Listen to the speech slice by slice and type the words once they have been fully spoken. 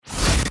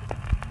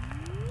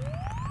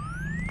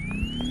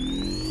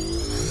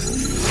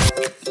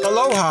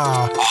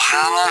Aloha.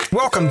 Ohana.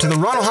 Welcome to the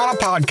Run Ohana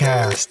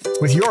podcast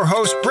with your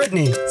host,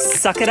 Brittany.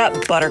 Suck it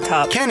up,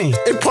 Buttercup. Kenny.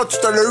 It puts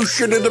the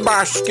lotion in the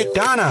basket.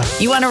 Donna.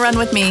 You want to run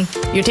with me?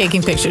 You're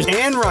taking pictures.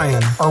 And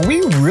Ryan. Are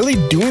we really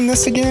doing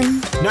this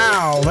again?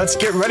 Now, let's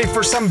get ready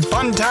for some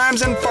fun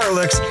times and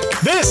fartleks.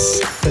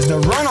 This is the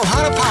Run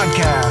Ohana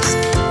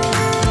podcast.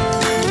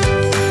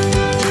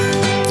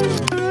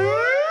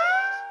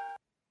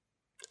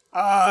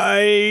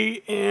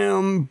 I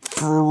am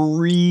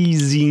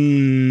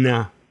freezing.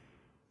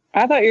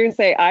 I thought you were going to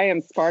say, I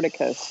am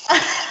Spartacus.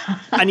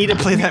 I need to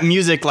play that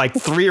music like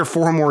 3 or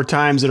 4 more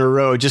times in a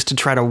row just to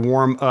try to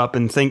warm up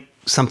and think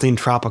something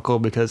tropical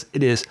because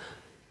it is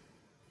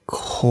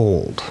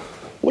cold.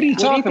 What are you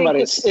talking about?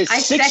 It's I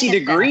 60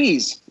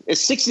 degrees. It's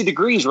 60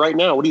 degrees right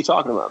now. What are you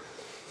talking about?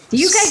 Do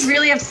you guys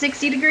really have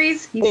 60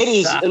 degrees? It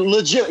is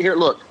legit. Here,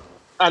 look.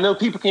 I know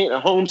people can't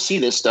at home see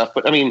this stuff,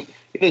 but I mean,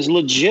 it is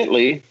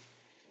legitly.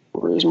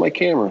 Where's my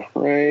camera?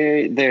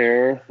 Right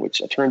there,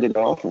 which I turned it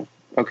off.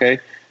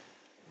 Okay.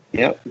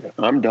 Yep.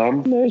 I'm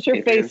dumb. There's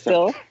your face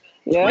still.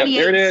 Yep,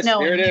 there it is. Snow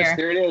There it in is. here.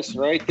 There it is.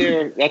 Right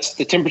there. That's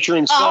the temperature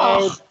inside.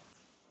 Oh.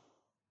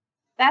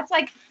 That's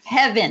like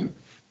heaven.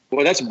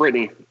 Well, that's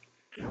Brittany.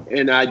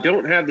 And I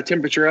don't have the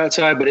temperature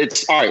outside, but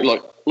it's all right.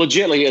 Look,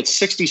 legitly, it's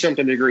 60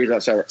 something degrees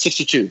outside. Right?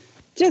 62.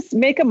 Just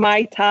make a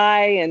Mai Tai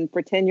and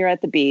pretend you're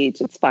at the beach.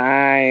 It's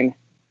fine.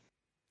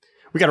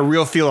 We got a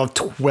real feel of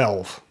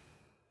 12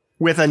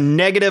 with a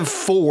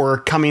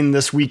 -4 coming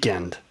this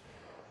weekend.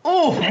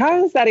 Oh,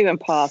 How is that even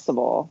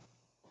possible?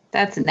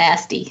 that's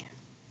nasty.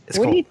 It's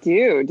What cold. do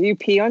you do? Do you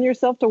pee on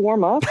yourself to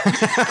warm up?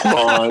 Come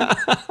on.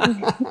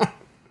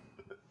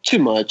 Too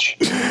much.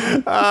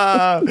 It's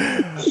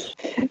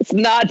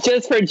not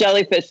just for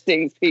jellyfish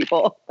stings,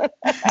 people.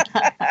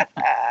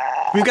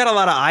 We've got a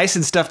lot of ice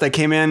and stuff that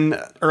came in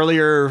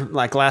earlier,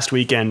 like last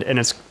weekend, and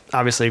it's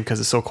obviously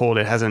because it's so cold,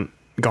 it hasn't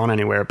gone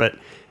anywhere, but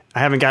I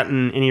haven't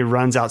gotten any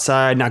runs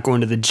outside, not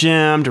going to the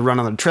gym to run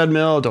on the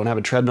treadmill. Don't have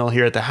a treadmill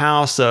here at the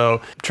house.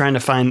 So trying to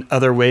find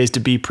other ways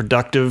to be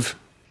productive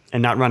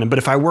and not running. But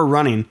if I were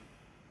running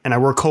and I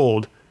were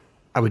cold,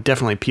 I would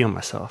definitely pee on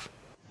myself.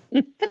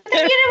 But then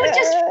it would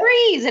just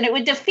freeze and it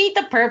would defeat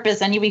the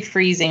purpose and you'd be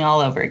freezing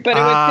all over again. But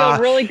it would feel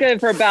really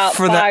good for about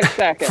 5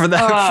 seconds. For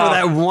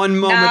that one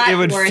moment, Not it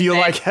would worth feel it.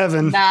 like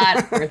heaven.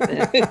 Not worth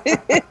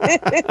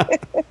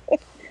it.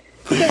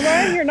 So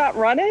Ryan, you're not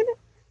running?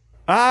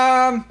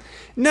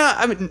 No,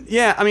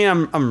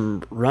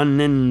 I'm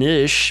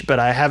running-ish, but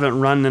I haven't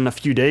run in a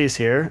few days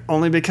here,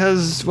 only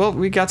because, well,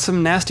 we got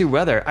some nasty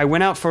weather. I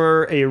went out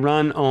for a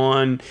run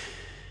on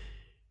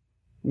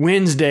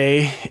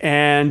Wednesday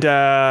and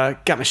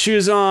got my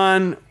shoes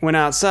on, went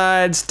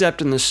outside,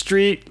 stepped in the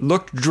street,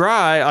 looked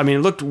dry. I mean,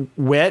 it looked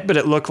wet, but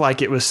it looked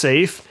like it was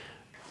safe.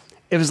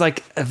 It was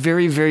like a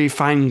very, very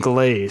fine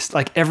glaze,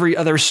 like every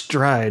other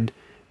stride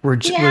were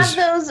Do you have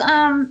those,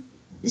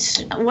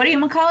 what do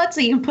you call it? So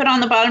you can put on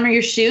the bottom of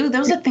your shoe.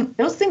 Those things,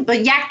 the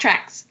yak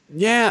tracks.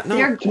 Yeah, no.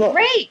 They're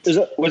great.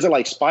 Was it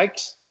like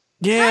spikes?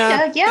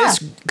 Yeah, Kinda, yeah. It's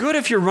good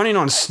if you're running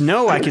on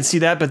snow. I could see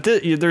that, but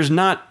there's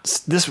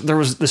not this.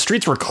 The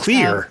streets were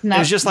clear. No, it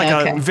was just like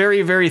okay. a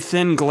very, very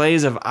thin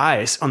glaze of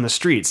ice on the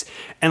streets,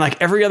 and like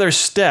every other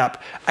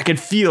step, I could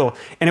feel,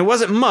 and it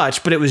wasn't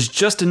much, but it was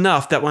just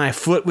enough that my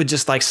foot would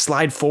just like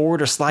slide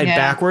forward or slide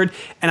backward,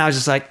 and I was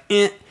just like,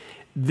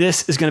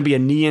 this is going to be a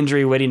knee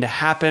injury waiting to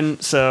happen.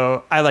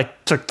 So I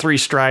like took 3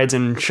 strides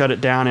and shut it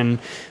down, and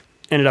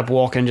ended up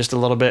walking just a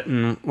little bit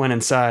and went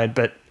inside,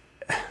 but.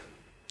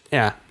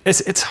 Yeah,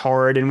 it's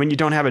hard, and when you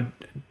don't have a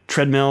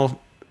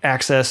treadmill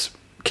access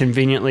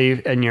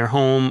conveniently in your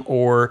home,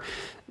 or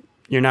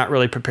you're not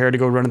really prepared to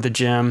go run at the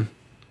gym,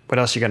 what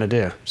else you got to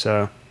do?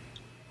 So,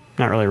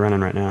 not really running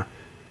right now.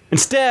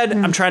 Instead,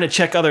 I'm trying to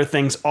check other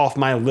things off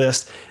my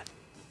list,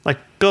 like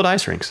build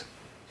ice rinks.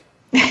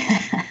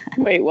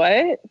 Wait,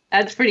 what?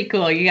 That's pretty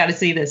cool. You got to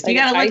see this. You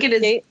got to look at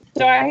it.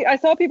 So I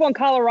saw people in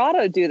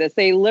Colorado do this.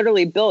 They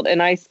literally built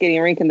an ice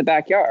skating rink in the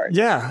backyard.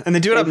 Yeah, and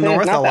they do it up It's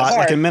north not a that lot, like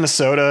hard. in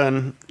Minnesota,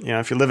 and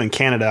if you live in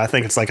Canada, I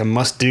think it's like a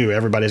must-do.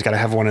 Everybody's got to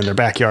have one in their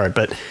backyard.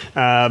 But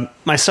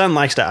my son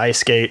likes to ice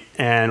skate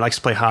and likes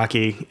to play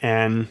hockey,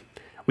 and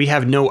we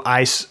have no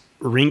ice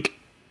rink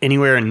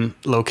anywhere in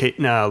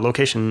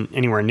location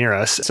anywhere near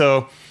us.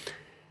 So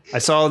I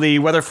saw the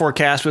weather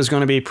forecast was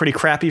going to be pretty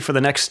crappy for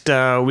the next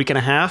week and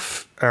a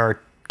half, or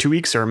 2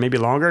 weeks, or maybe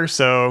longer.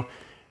 So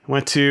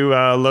went to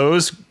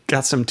Lowe's,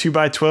 got some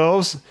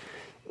 2x12s,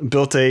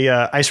 built a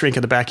ice rink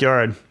in the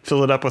backyard,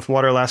 filled it up with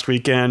water last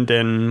weekend,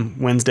 and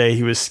Wednesday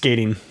he was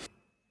skating. It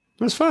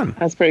was fun.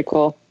 That's pretty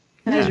cool.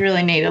 That is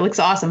really neat. It looks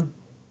awesome.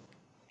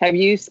 Have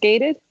you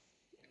skated?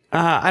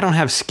 I don't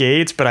have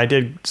skates, but I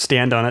did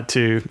stand on it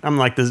too. I'm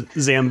like the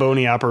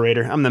Zamboni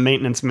operator. I'm the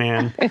maintenance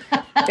man.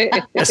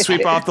 I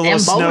sweep off the little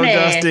snow Zamboni.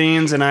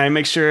 dustings, and I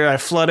make sure I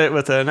flood it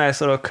with a nice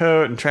little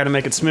coat and try to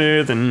make it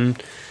smooth.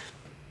 And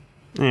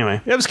anyway,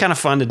 it was kind of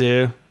fun to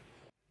do.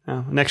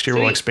 Next year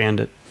we'll Sweet.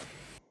 expand it.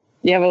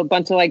 You have a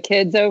bunch of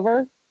kids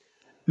over?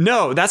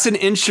 No, that's an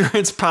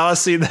insurance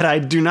policy that I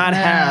do not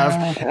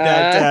have.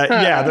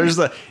 There's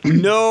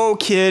no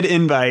kid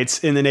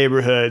invites in the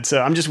neighborhood.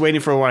 So I'm just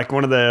waiting for like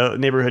one of the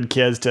neighborhood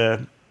kids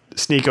to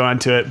sneak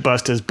onto it,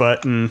 bust his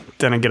butt, and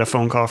then I get a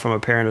phone call from a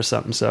parent or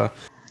something. So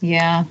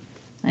Yeah,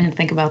 I didn't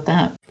think about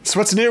that. So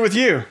what's new with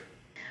you?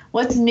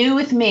 What's new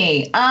with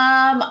me?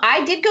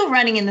 I did go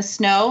running in the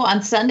snow.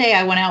 On Sunday,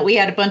 I went out. We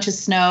had a bunch of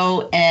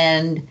snow,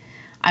 and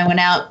I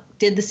went out,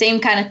 did the same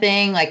kind of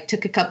thing, like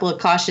took a couple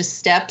of cautious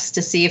steps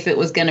to see if I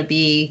was going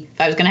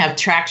to have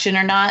traction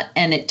or not.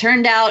 And it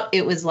turned out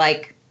it was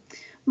like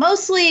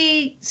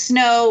mostly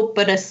snow,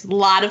 but a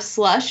lot of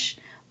slush.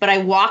 But I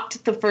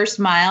walked the first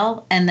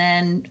mile, and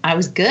then I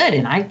was good,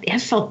 and it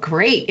felt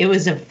great. It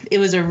was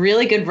a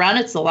really good run.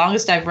 It's the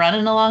longest I've run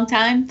in a long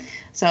time,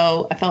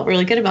 so I felt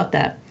really good about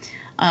that.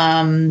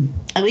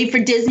 I leave for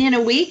Disney in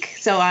a week,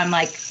 so I'm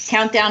like,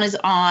 countdown is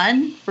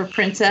on for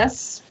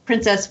Princess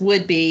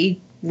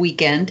would-be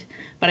weekend,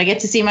 but I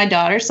get to see my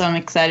daughter, so I'm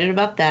excited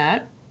about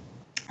that.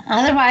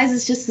 Otherwise,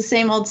 it's just the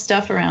same old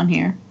stuff around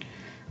here.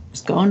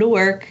 Just going to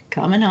work,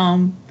 coming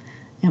home,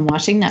 and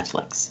watching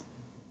Netflix.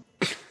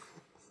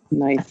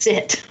 Nice. That's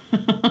it.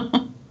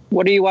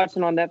 What are you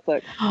watching on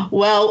Netflix?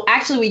 Well,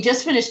 actually, we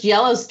just finished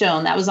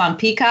Yellowstone. That was on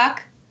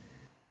Peacock.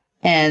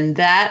 And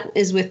that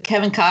is with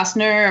Kevin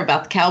Costner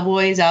about the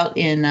cowboys out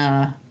in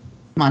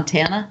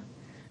Montana.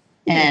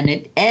 And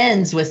it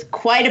ends with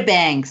quite a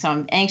bang. So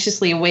I'm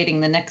anxiously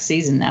awaiting the next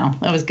season now.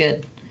 That was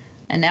good.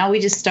 And now we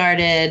just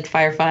started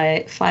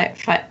Firefly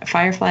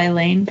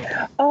Lane.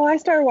 Oh, I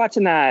started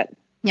watching that.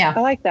 Yeah.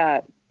 I like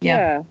that.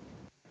 Yeah.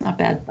 Not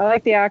bad. I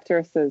like the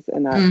actresses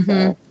in that. Mm-hmm.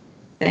 So.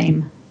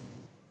 Same.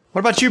 What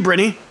about you,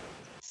 Brittany?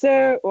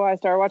 So, I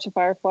started watching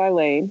Firefly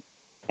Lane.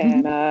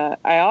 And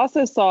I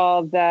also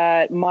saw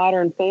that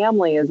Modern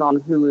Family is on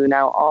Hulu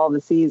now, all the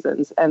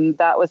seasons. And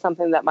that was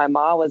something that my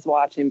mom was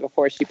watching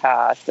before she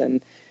passed.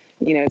 And,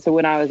 so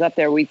when I was up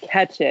there, we'd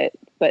catch it.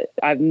 But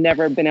I've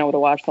never been able to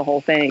watch the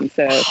whole thing.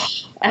 So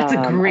that's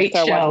a great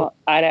show.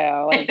 I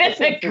know. It's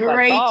a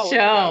great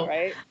show.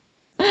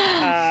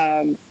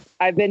 Right?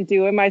 I've been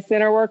doing my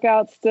center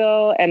workout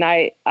still, and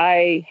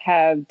I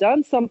have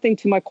done something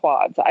to my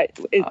quads.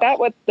 Is that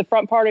what the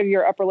front part of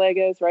your upper leg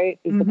is, right?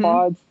 Is the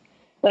quads?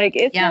 Like,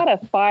 it's not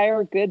a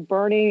fire, good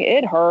burning.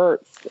 It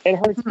hurts. It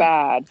hurts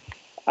bad.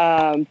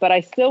 But I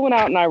still went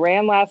out and I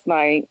ran last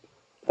night.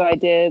 So I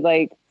did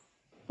like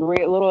a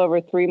little over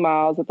 3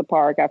 miles at the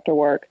park after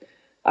work.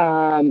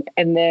 And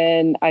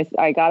then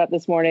I got up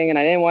this morning and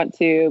I didn't want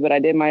to, but I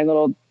did my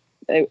little,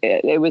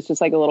 it was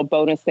just like a little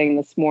bonus thing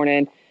this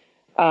morning.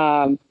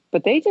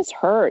 But they just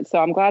hurt. So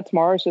I'm glad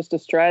tomorrow's just a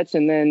stretch,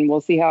 and then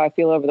we'll see how I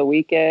feel over the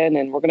weekend.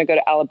 And we're going to go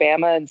to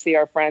Alabama and see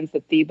our friends, the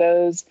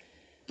Thebos.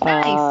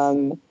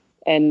 Nice.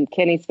 And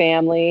Kenny's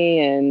family,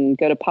 and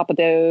go to Papa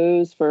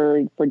Do's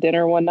for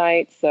dinner one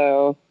night.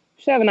 So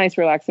should have a nice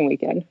relaxing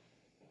weekend.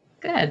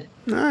 Good.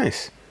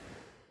 Nice.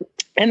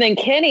 And then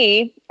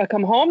Kenny, I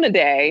come home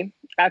today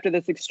after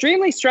this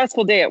extremely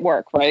stressful day at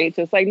work, right?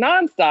 Just like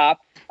nonstop.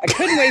 I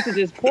couldn't wait to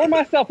just pour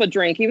myself a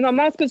drink, even though I'm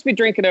not supposed to be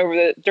drinking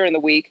during the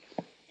week.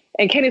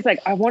 And Kenny's like,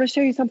 I want to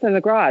show you something in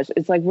the garage.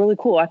 It's like really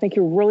cool. I think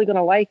you're really going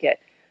to like it.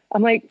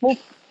 I'm like, well,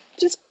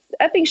 just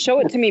effing show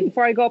it to me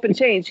before I go up and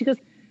change. He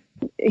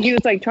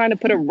was like trying to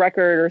put a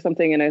record or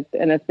something in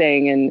a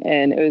thing,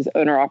 and it was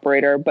owner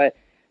operator, but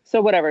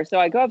so whatever. So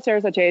I go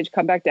upstairs, I change,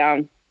 come back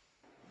down,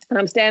 and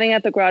I'm standing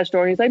at the garage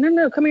door, and he's like,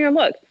 no, come here and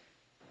look.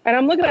 And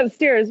I'm looking at the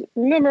stairs.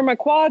 Remember, my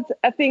quads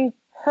effing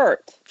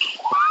hurt.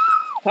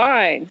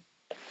 Fine.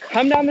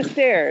 Come down the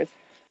stairs.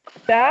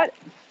 That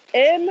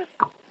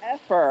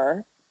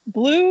MFer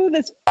blew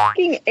this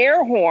fucking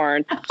air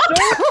horn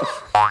so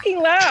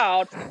fucking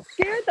loud,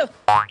 scared the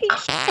fucking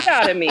shit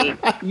out of me.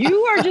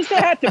 You are just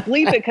gonna have to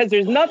bleep it because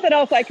there's nothing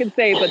else I can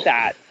say but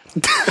that.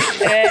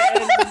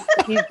 And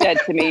he's dead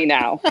to me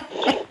now. That's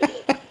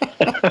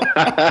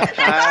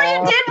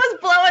all he did was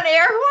blow an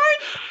air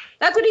horn?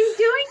 That's what he was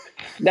doing?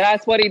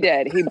 That's what he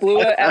did. He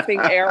blew an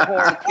effing air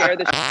horn, scared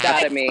the shit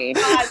out of me.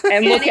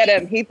 And look at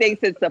him. He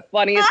thinks it's the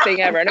funniest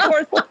thing ever. And of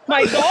course,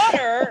 my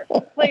daughter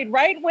played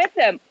right with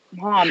him.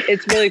 Mom,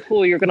 it's really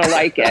cool. You're going to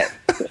like it.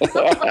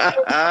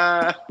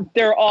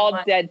 They're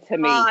all dead to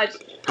me.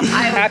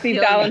 Happy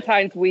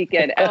Valentine's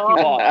weekend, F you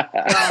all.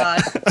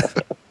 God.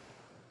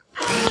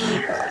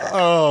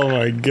 Oh,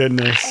 my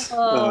goodness.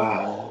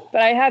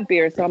 But I have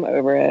beer, so I'm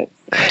over it.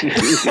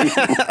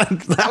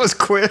 That was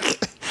quick.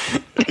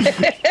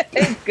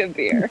 It's good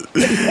beer.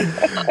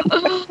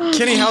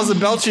 Kenny, how's the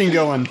belching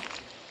going?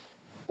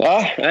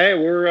 Hey,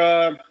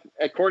 we're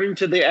according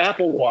to the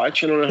Apple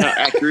Watch. I don't know how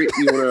accurate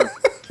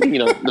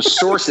the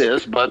source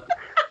is, but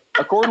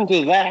according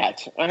to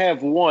that, I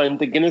have won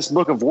the Guinness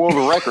Book of World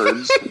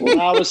Records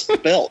loudest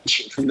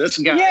belch from this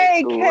guy.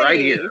 Yay, right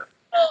Kenny. here.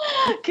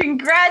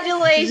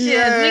 Congratulations. Yay.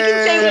 We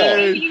can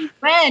say you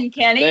win,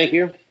 Kenny.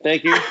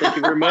 Thank you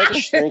very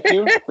much. Thank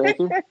you.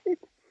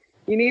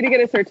 You need to get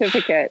a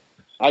certificate.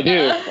 I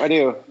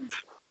do.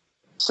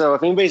 So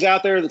if anybody's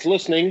out there that's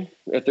listening,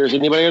 if there's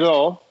anybody at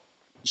all,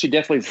 you should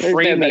definitely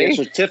frame me a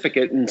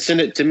certificate and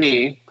send it to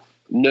me.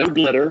 No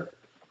glitter,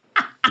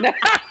 No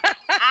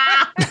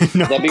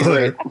That'd be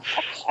glitter. great.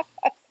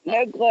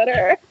 No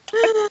glitter.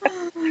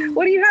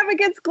 What do you have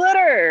against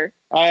glitter?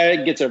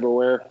 It gets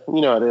everywhere.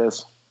 You know it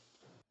is.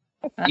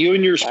 You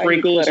and your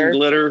sprinkles and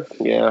glitter.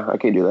 Yeah, I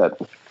can't do that.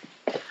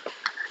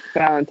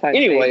 Valentine's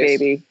Anyways. Day,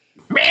 baby.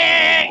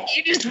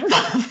 You just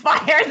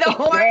fire the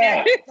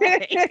horn.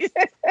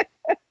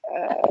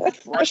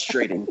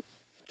 Frustrating.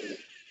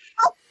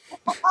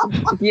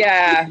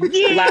 Yeah,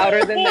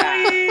 louder than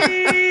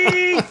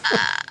that.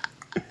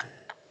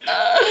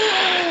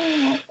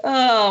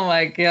 Oh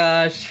my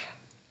gosh.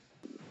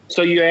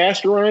 So you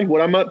asked Ryan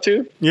what I'm up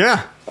to?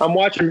 Yeah. I'm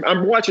watching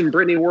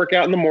Brittany work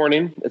out in the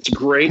morning. It's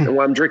great. And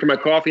while I'm drinking my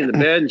coffee in the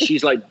bed and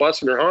she's like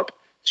busting her hump.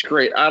 It's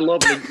great. I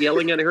love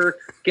yelling at her.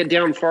 Get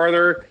down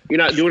farther. You're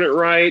not doing it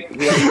right.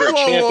 You're a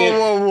champion.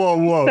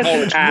 Whoa. Oh,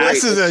 it's great.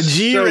 This is a It's so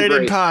G-rated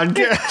great.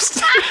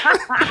 podcast.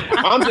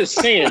 I'm just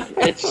saying,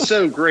 it's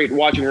so great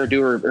watching her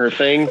do her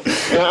thing.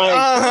 And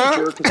I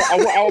encourage her 'cause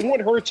I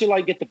want her to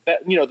like get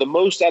the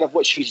most out of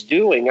what she's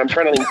doing. I'm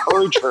trying to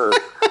encourage her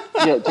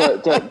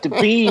to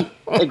be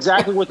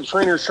exactly what the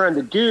trainer is trying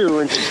to do,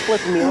 and she's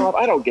flipping me off.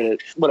 I don't get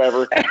it.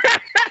 Whatever.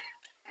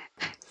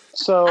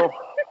 So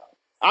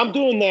I'm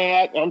doing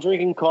that. I'm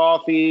drinking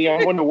coffee.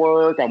 I'm going to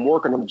work. I'm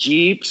working on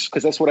Jeeps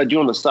because that's what I do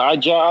on the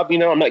side job.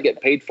 I'm not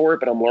getting paid for it,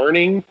 but I'm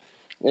learning.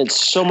 It's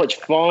so much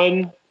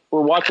fun.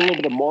 We're watching a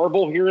little bit of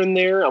Marvel here and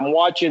there. I'm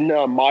watching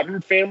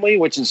Modern Family,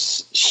 which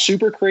is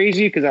super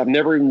crazy because I've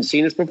never even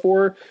seen this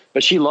before.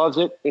 But she loves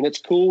it, and it's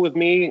cool with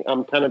me.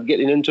 I'm kind of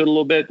getting into it a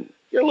little bit.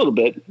 A little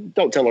bit.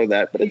 Don't tell her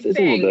that, but it's a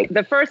little bit.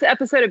 The first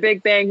episode of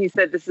Big Bang, he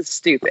said this is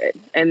stupid,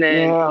 and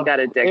then he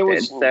got addicted. It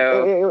was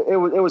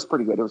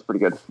pretty good. It was pretty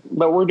good.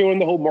 But we're doing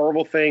the whole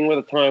Marvel thing with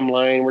a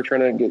timeline. We're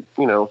trying to get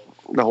the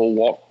whole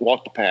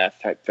walk the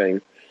path type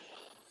thing.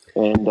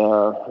 And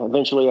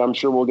eventually, I'm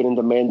sure we'll get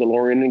into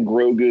Mandalorian and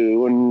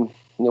Grogu, and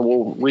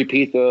we'll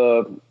repeat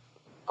the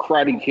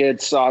Karate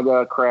Kid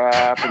saga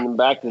crap, and then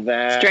back to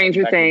that.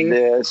 Stranger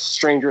Things.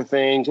 Stranger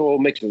Things. We'll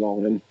mix it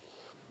all in.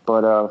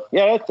 But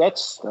yeah,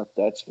 that's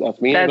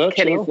me. That's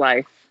Kenny's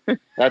life.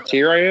 That's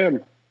here I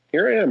am,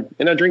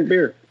 and I drink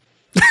beer.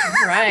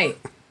 All right.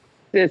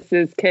 This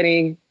is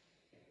Kenny.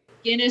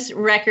 Guinness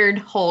record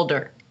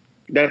holder.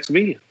 That's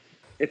me.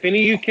 If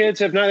any of you kids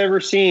have not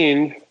ever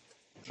seen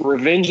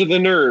Revenge of the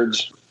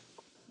Nerds,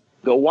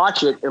 go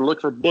watch it and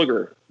look for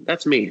Booger.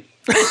 That's me.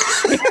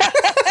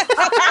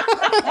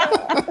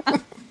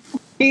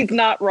 He's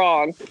not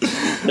wrong.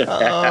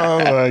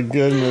 Oh my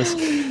goodness.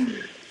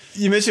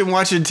 You mentioned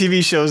watching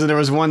TV shows, and there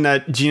was one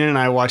that Gina and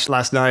I watched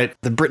last night,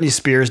 the Britney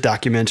Spears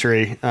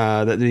documentary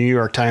that the New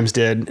York Times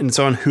did, and it's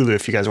on Hulu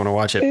if you guys want to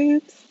watch it.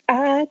 Oops,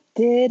 I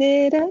did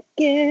it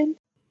again.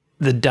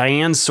 The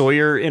Diane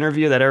Sawyer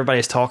interview that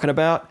everybody's talking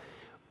about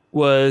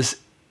was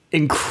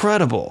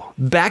incredible.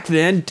 Back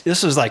then,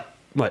 this was like,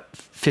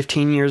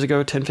 15 years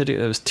ago, 10, 15,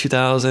 it was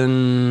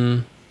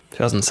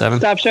 2007?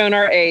 Stop showing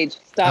our age.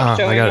 Stop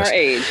showing our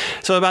age.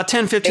 So about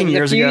 10, 15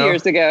 years a few ago.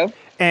 years ago.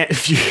 And a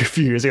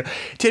few years ago,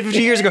 10,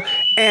 15 years ago.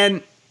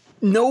 And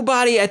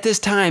nobody at this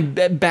time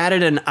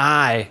batted an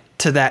eye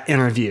to that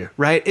interview,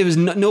 right? It was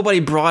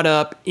nobody brought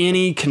up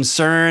any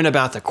concern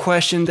about the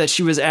question that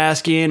she was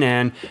asking.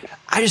 And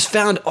I just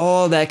found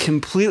all that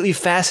completely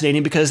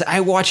fascinating because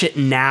I watch it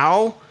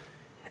now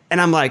and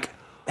I'm like,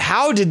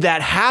 how did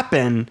that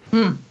happen?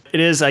 It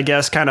is, I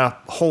guess, kind of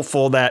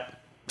hopeful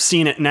that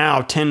seeing it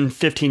now, 10,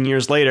 15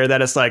 years later,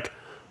 that it's like,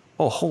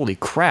 oh, holy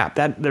crap,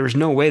 there's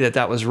no way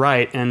that was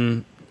right.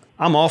 And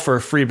I'm all for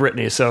free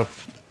Brittany, so.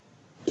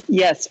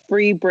 Yes,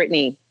 free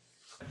Brittany.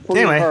 Free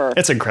anyway, her.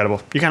 it's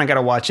incredible. You kind of got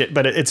to watch it,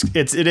 but it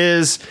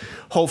is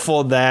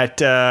hopeful that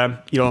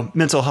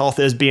mental health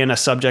is being a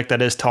subject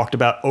that is talked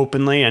about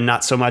openly and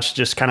not so much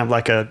just kind of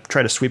like a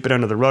try to sweep it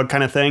under the rug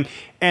kind of thing,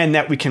 and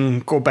that we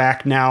can go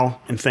back now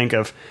and think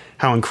of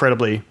how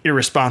incredibly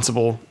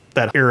irresponsible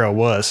that era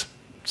was.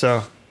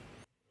 So,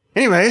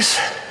 anyways,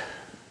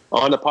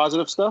 on to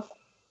positive stuff.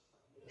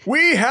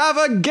 We have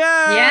a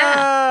guest.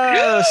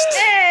 Yeah.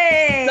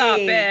 Hey. Stop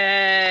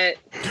it.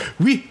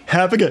 We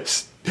have a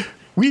guest.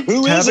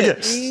 Who is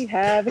it? We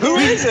have Who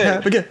is it?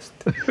 Have a guest.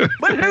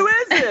 But who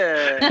is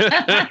it?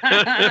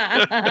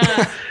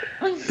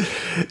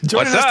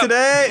 Joining us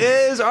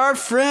today is our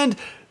friend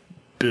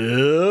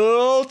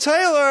Bill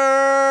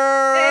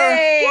Taylor.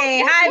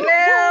 Hey, hi,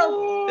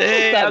 Bill.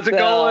 Hey, how's it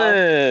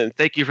going?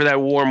 Thank you for that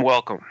warm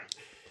welcome.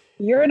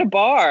 You're in a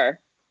bar.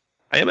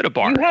 I am at a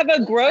bar. You have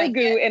a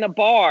Grogu in a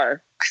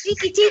bar.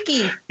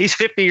 Tiki. He's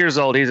 50 years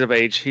old. He's of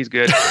age. He's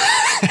good.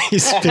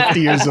 He's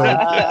 50 years old.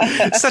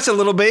 Such a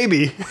little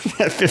baby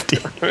at 50.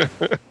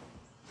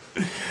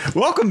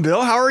 Welcome,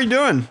 Bill. How are you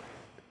doing?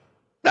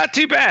 Not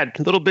too bad.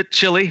 A little bit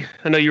chilly.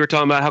 I know you were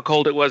talking about how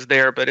cold it was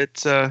there, but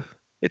it's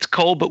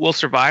cold, but we'll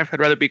survive. I'd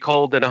rather be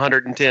cold than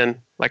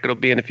 110 like it'll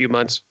be in a few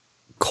months.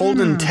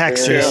 Cold in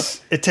Texas.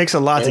 Yeah. It takes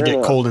a lot to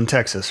get cold in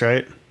Texas,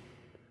 right?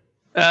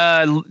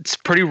 It's a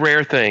pretty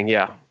rare thing.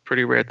 Yeah,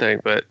 pretty rare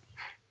thing, but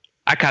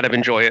I kind of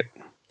enjoy it.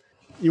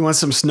 You want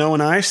some snow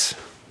and ice?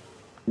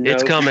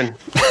 It's coming.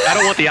 I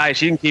don't want the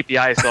ice. You can keep the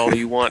ice all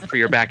you want for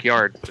your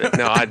backyard. But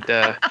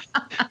no,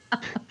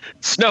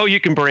 snow, you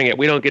can bring it.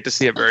 We don't get to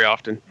see it very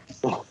often.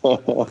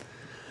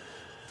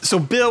 So,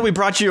 Bill, we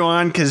brought you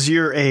on because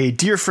you're a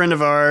dear friend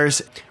of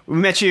ours. We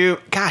met you,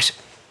 gosh,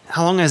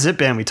 how long has it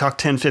been? We talked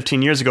 10,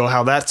 15 years ago,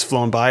 how that's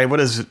flown by. What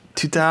is it,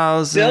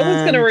 2000? Bill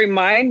was going to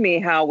remind me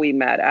how we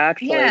met,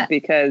 actually,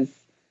 because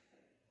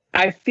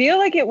I feel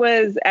like it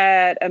was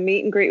at a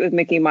meet and greet with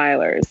Mickey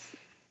Milers.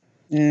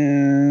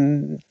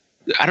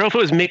 I don't know if it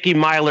was Mickey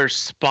Milers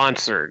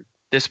sponsored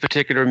this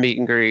particular meet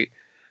and greet,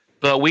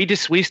 but we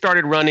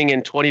started running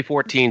in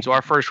 2014. So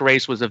our first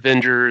race was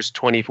Avengers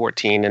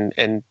 2014,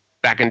 and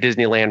back in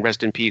Disneyland,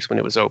 rest in peace when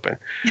it was open.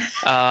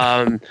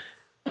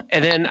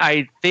 And then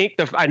I think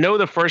I know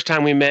the first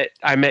time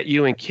I met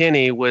you and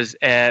Kenny was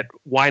at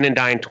Wine and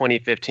Dine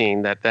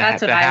 2015.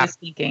 That's what I was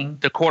thinking.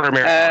 The quarter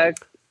marathon.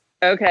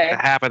 Okay. The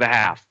half of the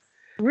half.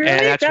 Really?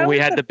 And that's when we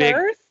had the big.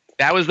 First?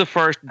 That was the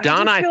first.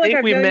 Donna, I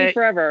think we met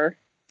forever.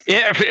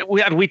 Yeah,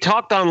 we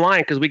talked online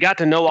because we got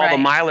to know all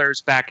the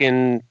Milers back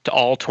in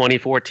all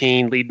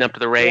 2014, leading up to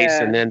the race,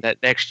 and then that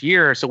next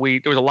year. So there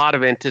was a lot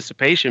of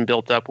anticipation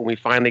built up when me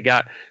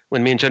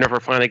and Jennifer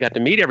finally got to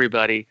meet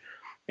everybody.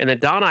 And then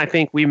Donna, I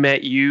think we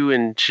met you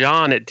and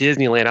John at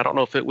Disneyland. I don't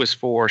know if it was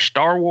for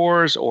Star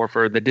Wars or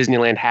for the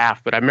Disneyland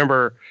half, but I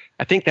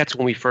think that's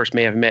when we first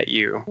may have met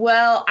you.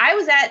 Well, I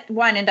was at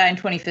Wine and Dine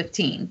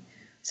 2015.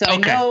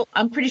 So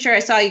I'm pretty sure I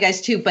saw you guys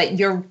too,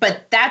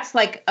 but that's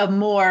like a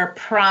more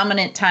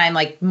prominent time,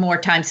 like more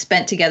time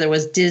spent together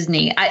was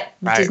Disneyland.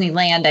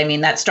 I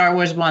mean, that Star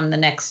Wars one the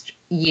next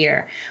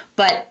year,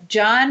 but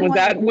John was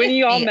that when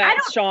you all met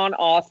Sean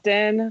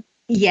Austin?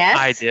 Yes,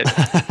 I did.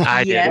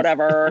 I did.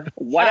 Whatever.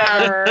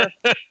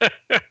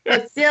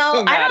 But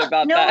Bill, I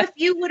don't know if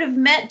you would have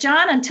met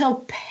John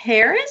until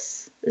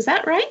Paris. Is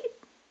that right?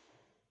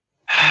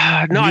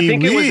 No, I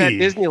think it was that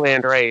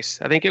Disneyland race.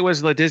 I think it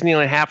was the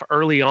Disneyland half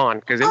early on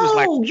because it was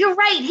like. Oh, you're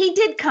right. He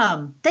did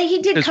come.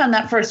 He did come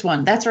that first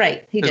one. That's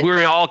right. He did. We were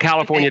in all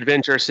California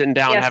Adventure, sitting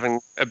down having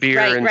a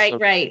beer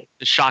right.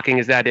 As shocking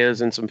as that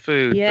is, and some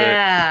food.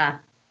 Yeah. But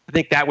I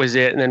think that was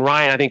it. And then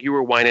Ryan, I think you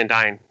were Wine and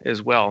Dine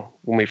as well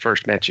when we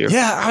first met you.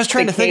 Yeah, I was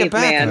trying to think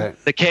back of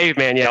it. The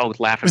caveman, I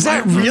was laughing. Was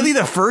that really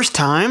the first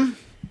time?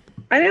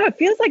 I know, it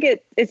feels like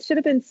it should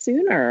have been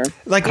sooner.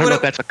 Like, I don't know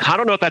if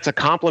that's a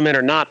compliment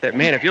or not. That,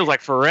 man, it feels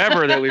like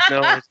forever that we've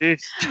known.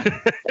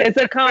 It's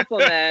a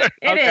compliment.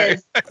 It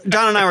is.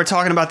 Don and I were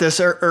talking about this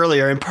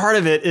earlier, and part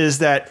of it is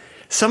that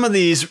some of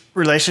these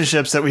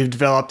relationships that we've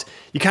developed,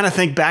 you kind of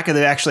think back of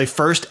the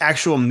first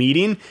actual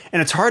meeting,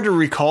 and it's hard to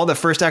recall the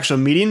first actual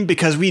meeting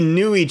because we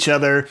knew each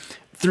other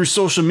through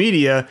social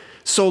media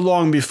so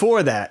long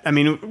before that. I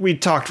mean, we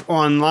talked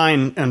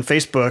online on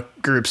Facebook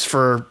groups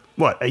for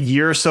a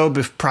year or so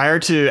prior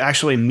to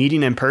actually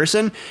meeting in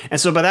person.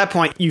 And so by that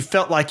point, you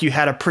felt like you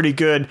had a pretty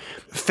good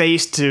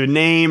face to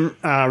name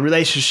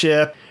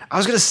relationship. I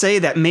was going to say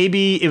that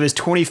maybe it was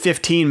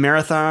 2015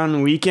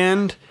 marathon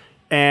weekend,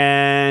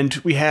 and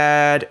we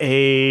had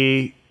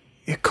a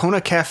Kona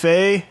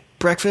Cafe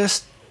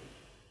breakfast.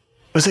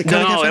 Was it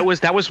Kona Cafe?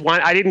 That was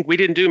one. We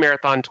didn't do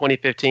marathon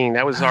 2015.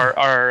 That was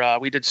our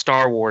we did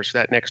Star Wars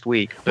that next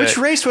week. Which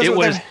race was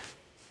it?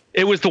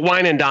 It was the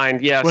Wine and Dine.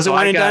 Yeah. Was it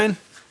Wine and Dine?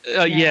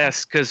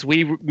 Yes, because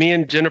me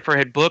and Jennifer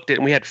had booked it,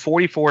 and we had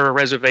 44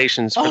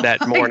 reservations for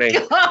that morning. We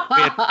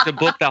had to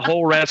book the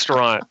whole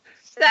restaurant.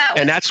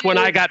 That's when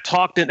I got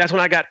talked in. That's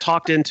when I got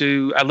talked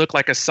into. I looked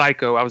like a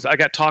psycho. I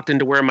got talked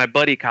into wearing my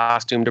buddy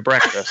costume to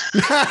breakfast.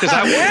 That's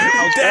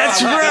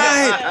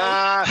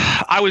right.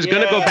 I was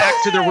going to go back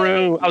to the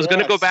room. I was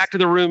going to go back to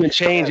the room and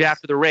change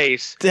after the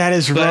race. That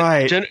is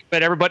right.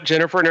 But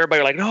Jennifer and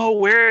everybody were like, "No,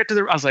 wear it to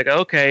the." I was like,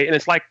 "Okay." And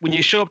it's like when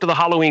you show up to the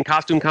Halloween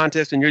costume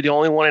contest and you're the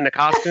only one in a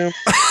costume.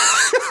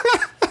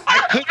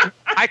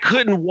 I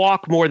couldn't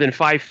walk more than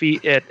 5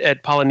 feet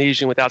at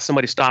Polynesian without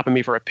somebody stopping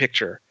me for a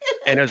picture.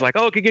 And it was like,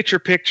 "Oh, can get your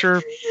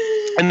picture."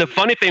 And the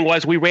funny thing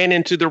was, we ran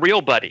into the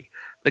real buddy.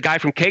 The guy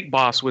from Cake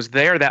Boss was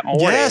there that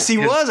morning. Yes, he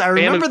was. I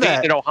remember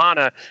that. In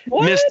Ohana,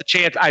 missed the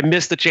chance. I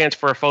missed the chance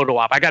for a photo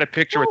op. I got a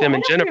picture with him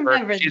and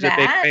Jennifer. She's a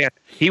big fan.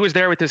 He was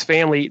there with his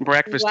family eating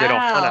breakfast at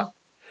Ohana.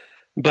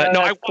 But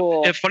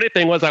cool. The funny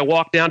thing was I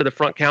walked down to the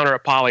front counter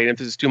at Poly, and if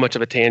this is too much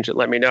of a tangent,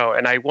 let me know.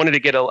 And I wanted to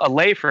get a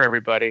lei for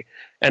everybody.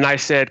 And I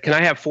said, "Can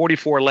I have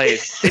 44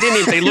 leis?"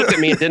 They looked at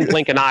me and didn't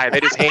blink an eye. They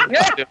just handed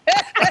it to me.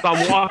 So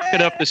I'm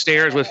walking up the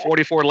stairs with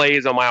 44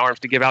 leis on my arms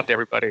to give out to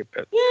everybody.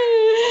 But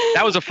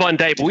that was a fun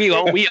day. But we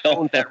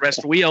owned that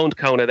restaurant. We owned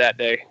Kona that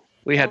day.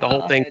 We had the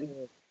whole thing.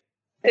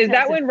 Is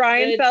that when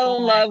Ryan fell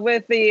in love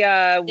with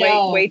the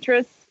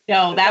waitress?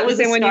 No, that was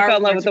when you fell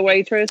in love with the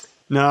waitress.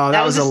 No,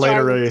 that was a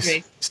later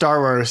race.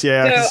 Star Wars,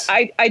 yeah. So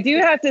I do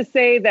have to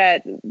say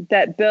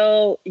that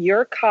Bill,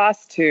 your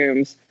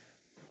costumes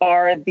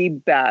are the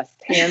best,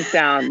 hands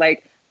down.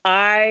 Like,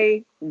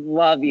 I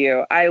love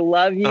you. I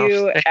love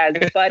you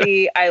as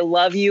Buddy. I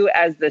love you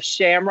as the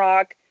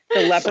Shamrock.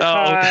 the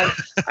leprechaun.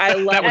 I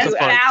love as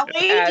Maui.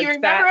 Do you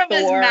remember him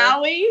as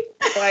Maui?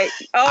 Like,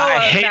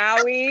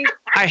 Maui.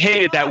 I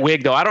hated that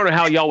wig though. I don't know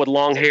how y'all with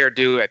long hair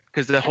do it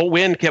because the whole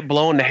wind kept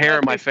blowing the hair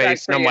in my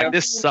face, and I'm like,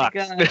 this sucks.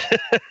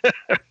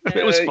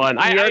 It was fun.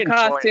 Your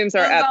costumes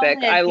are epic.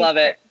 I love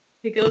it.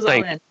 It goes all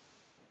in.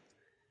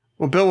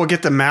 Well, Bill, we'll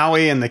get the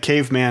Maui and the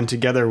caveman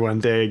together one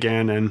day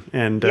again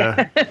and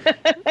run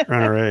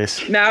a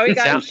race. Maui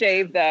got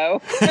shaved though.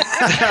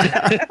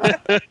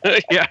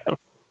 Yeah.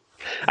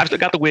 I've still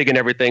got the wig and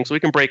everything, so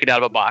we can break it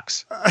out of a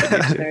box.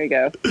 There you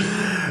go.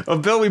 Well,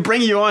 Bill, we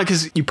bring you on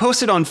because you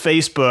posted on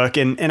Facebook,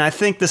 and I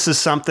think this is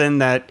something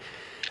that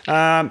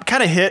kind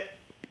of hit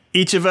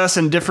each of us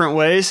in different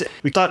ways.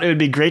 We thought it would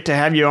be great to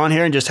have you on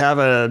here and just have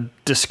a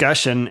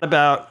discussion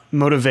about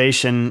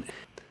motivation. Do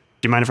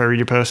you mind if I read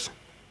your post?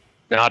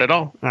 Not at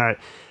all. All right.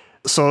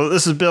 So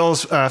this is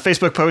Bill's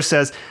Facebook post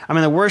says, I'm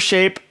in the worst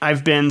shape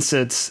I've been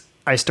since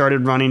I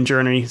started running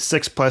journey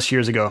 6+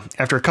 years ago.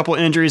 After a couple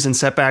injuries and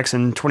setbacks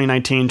in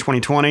 2019,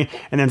 2020,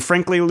 and then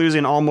frankly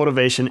losing all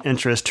motivation,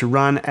 interest to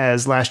run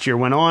as last year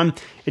went on,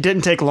 it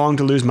didn't take long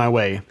to lose my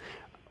way.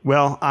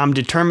 Well, I'm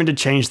determined to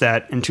change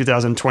that in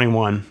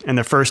 2021, and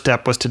the first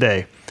step was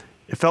today.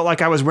 It felt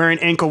like I was wearing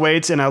ankle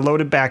weights and a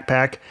loaded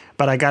backpack,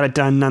 but I got it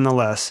done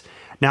nonetheless.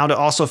 Now to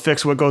also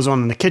fix what goes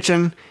on in the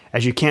kitchen,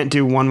 as you can't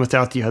do one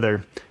without the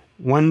other.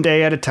 One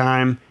day at a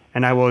time,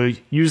 and I will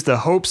use the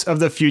hopes of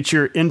the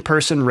future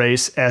in-person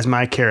race as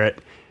my carrot.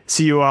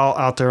 See you all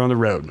out there on the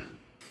road.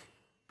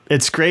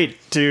 It's great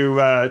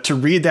to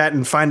read that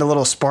and find a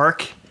little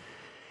spark,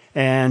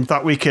 and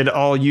thought we could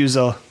all use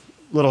a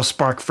little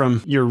spark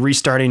from your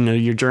restarting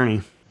your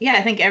journey. Yeah,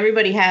 I think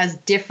everybody has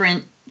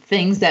different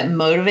things that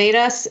motivate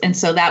us, and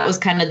so that was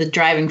kind of the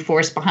driving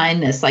force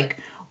behind this. Like,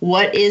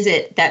 what is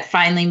it that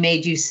finally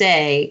made you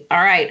say,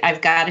 all right,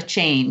 I've got to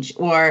change?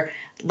 Or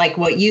like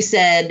what you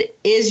said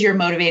is your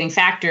motivating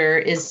factor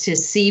is to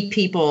see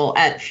people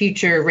at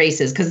future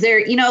races. Because they're,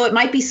 it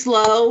might be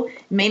slow,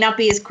 it may not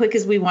be as quick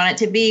as we want it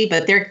to be,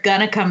 but they're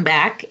going to come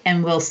back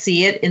and we'll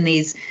see it in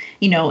these,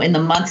 in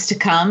the months to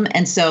come.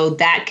 And so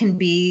that can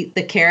be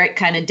the carrot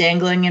kind of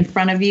dangling in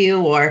front of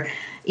you, or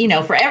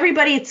for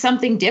everybody, it's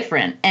something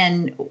different.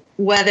 And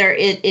whether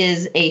it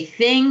is a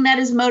thing that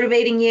is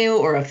motivating you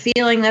or a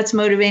feeling that's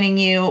motivating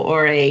you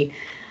or a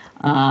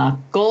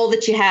goal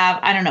that you have,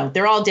 I don't know,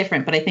 they're all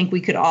different. But I think we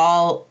could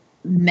all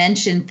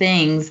mention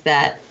things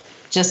that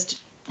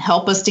just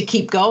help us to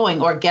keep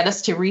going or get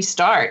us to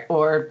restart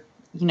or,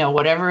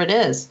 whatever it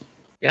is.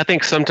 Yeah, I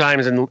think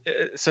sometimes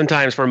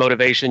for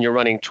motivation, you're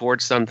running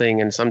towards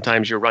something and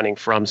sometimes you're running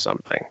from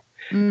something.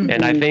 Mm-hmm.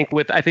 And I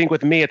think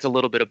with me, it's a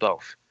little bit of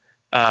both.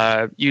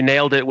 You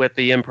nailed it with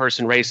the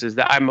in-person races.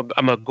 That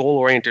I'm a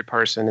goal-oriented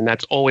person, and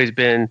that's always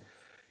been,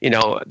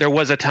 there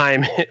was a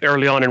time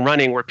early on in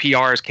running where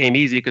PRs came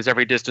easy because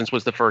every distance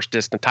was the first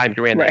distance time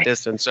you ran that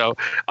distance. So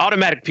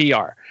automatic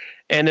PR.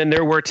 And then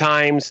there were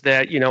times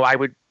that,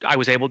 I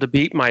was able to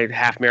beat my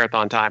half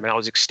marathon time, and I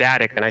was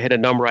ecstatic, and I hit a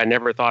number I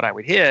never thought I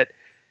would hit.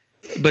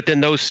 But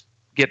then those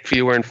get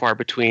fewer and far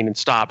between and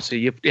stop. So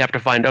you have to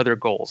find other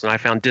goals. And I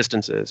found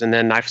distances. And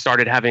then I've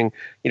started having,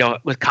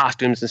 with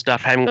costumes and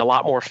stuff, having a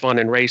lot more fun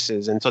in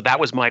races. And so that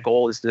was my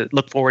goal, is to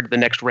look forward to the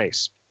next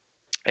race.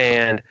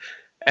 And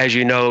as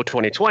you know,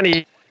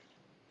 2020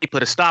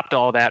 put a stop to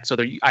all that. So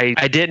I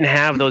didn't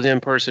have those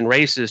in-person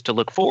races to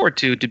look forward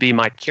to be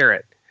my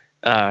carrot,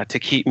 to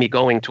keep me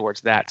going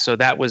towards that. So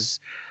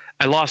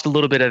I lost a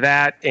little bit of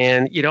that.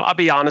 And, I'll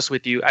be honest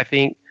with you, I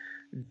think,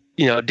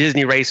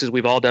 Disney races,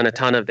 we've all done a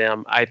ton of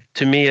them.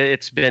 To me,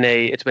 it's been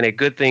a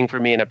good thing for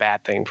me and a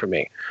bad thing for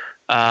me.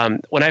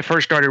 When I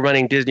first started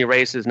running Disney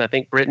races, and I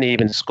think Brittany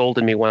even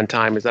scolded me one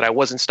time, is that I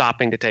wasn't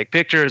stopping to take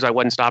pictures. I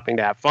wasn't stopping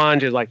to have fun.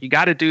 She was like, you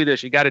got to do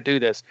this. You got to do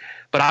this.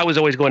 But I was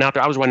always going out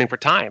there. I was running for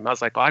time. I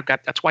was like,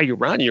 that's why you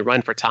run. You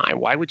run for time.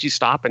 Why would you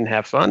stop and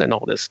have fun and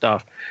all this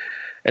stuff?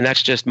 And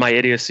that's just my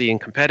idiocy and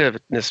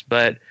competitiveness.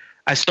 But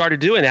I started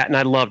doing that and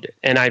I loved it.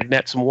 And I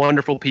met some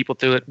wonderful people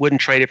through it.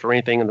 Wouldn't trade it for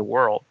anything in the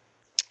world.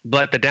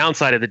 But the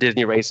downside of the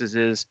Disney races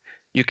is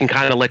you can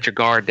kind of let your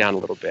guard down a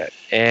little bit.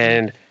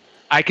 And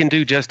I can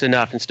do just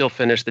enough and still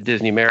finish the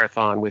Disney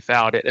marathon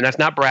without it. And that's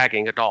not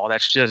bragging at all.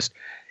 That's just,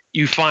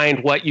 you find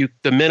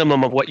the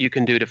minimum of what you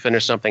can do to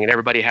finish something. And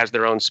everybody has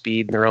their own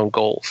speed and their own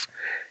goals.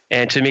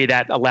 And to me,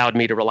 that allowed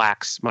me to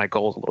relax my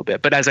goals a little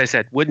bit. But as I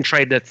said, wouldn't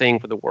trade that thing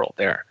for the world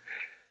there.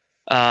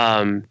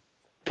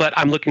 But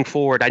I'm looking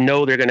forward. I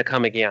know they're going to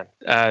come again,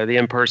 the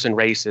in-person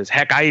races.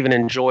 Heck, I even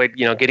enjoyed,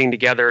 getting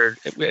together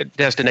at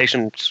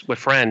destinations with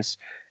friends.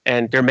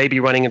 And there may be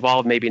running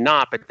involved, maybe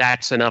not, but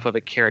that's enough of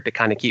a carrot to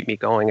kind of keep me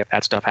going if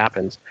that stuff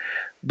happens.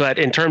 But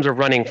in terms of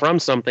running from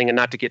something, and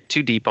not to get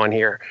too deep on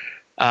here,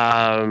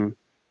 I'm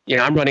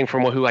running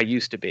from who I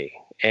used to be.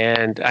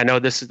 And I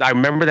know I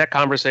remember that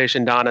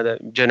conversation, Donna,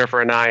 that Jennifer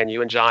and I and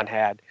you and John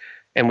had.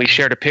 And we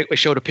showed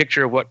a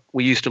picture of what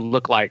we used to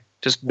look like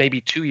just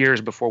maybe 2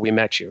 years before we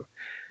met you.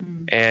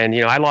 Mm-hmm. And,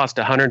 I lost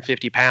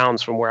 150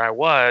 pounds from where I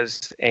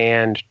was,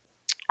 and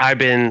I've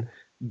been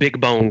big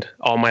boned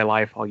all my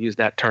life. I'll use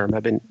that term.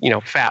 I've been,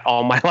 fat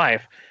all my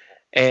life.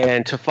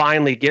 And to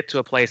finally get to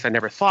a place I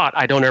never thought,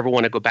 I don't ever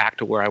want to go back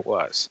to where I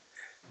was.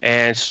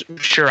 And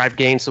sure, I've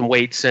gained some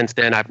weight since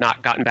then. I've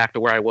not gotten back to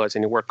where I was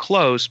anywhere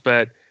close,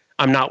 but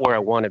I'm not where I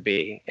want to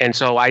be. And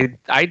so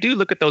I do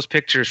look at those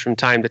pictures from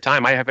time to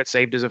time. I have it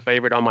saved as a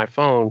favorite on my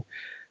phone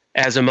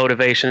as a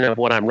motivation of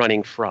what I'm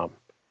running from.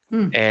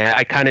 And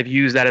I kind of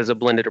use that as a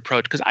blended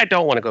approach because I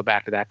don't want to go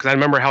back to that because I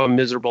remember how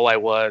miserable I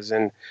was.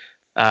 And,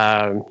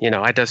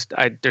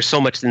 there's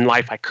so much in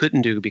life I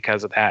couldn't do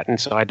because of that. And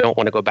so I don't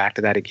want to go back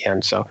to that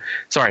again. So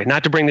sorry,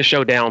 not to bring the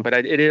show down, but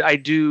I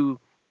do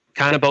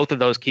kind of both of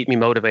those keep me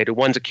motivated.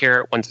 One's a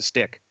carrot, one's a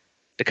stick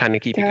to kind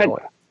of keep you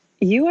going.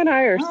 You and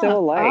I are so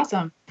alike.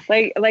 Awesome.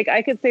 Like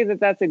I could say that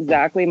that's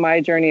exactly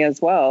my journey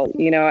as well,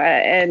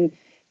 and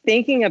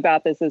thinking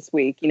about this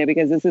week,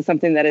 because this is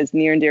something that is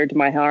near and dear to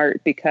my heart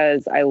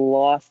because I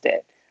lost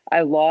it.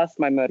 I lost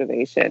my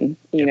motivation,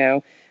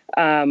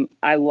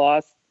 I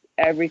lost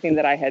everything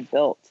that I had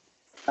built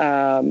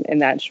in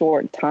that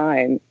short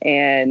time.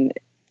 And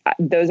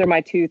those are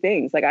my two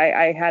things. Like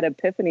I had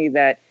epiphany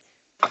that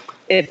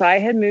if I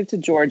had moved to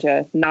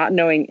Georgia, not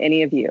knowing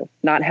any of you,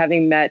 not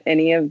having met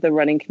any of the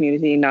running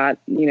community, not,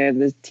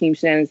 the team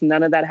shenanigans,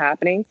 none of that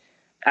happening,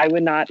 I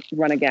would not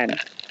run again.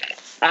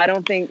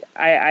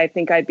 I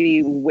think I'd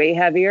be way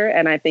heavier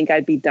and I think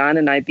I'd be done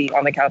and I'd be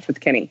on the couch with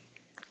Kenny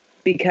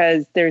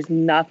because there's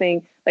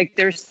nothing like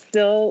there's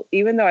still,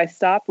 even though I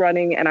stopped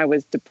running and I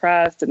was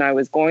depressed and I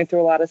was going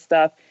through a lot of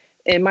stuff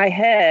in my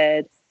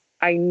head,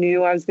 I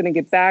knew I was going to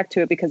get back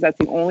to it because that's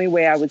the only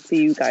way I would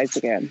see you guys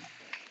again.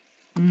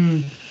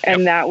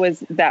 And that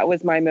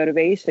was my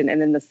motivation.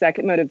 And then the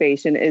second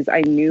motivation is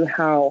I knew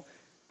how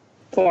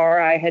far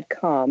I had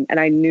come and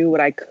I knew what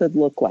I could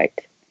look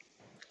like.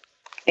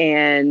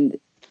 And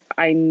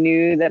I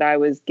knew that I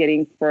was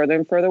getting further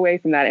and further away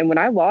from that. And when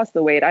I lost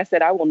the weight, I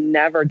said, I will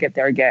never get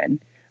there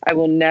again. I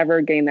will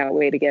never gain that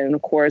weight again. And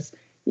of course,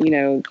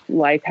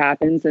 life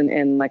happens.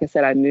 And like I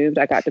said, I moved,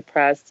 I got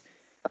depressed.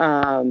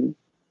 And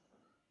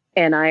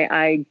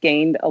I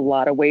gained a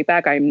lot of weight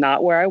back. I'm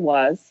not where I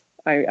was.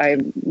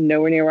 I'm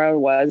nowhere near where I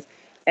was.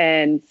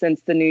 And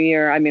since the new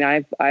year, I mean,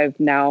 I'm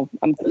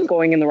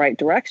going in the right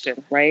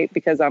direction, right?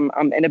 Because I'm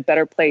in a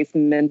better place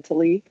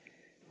mentally.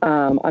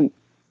 I'm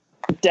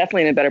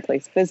definitely in a better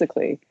place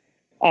physically.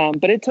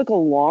 But it took a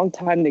long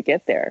time to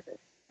get there.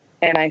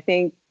 And I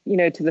think,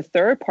 to the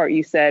third part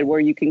you said, where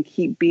you can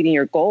keep beating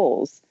your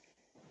goals,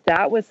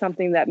 that was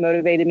something that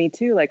motivated me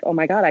too. Like, oh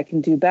my God, I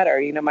can do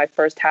better. My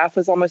first half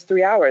was almost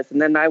 3 hours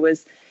and then I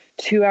was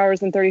 2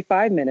 hours and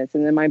 35 minutes.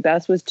 And then my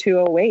best was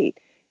 2:08.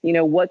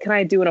 What can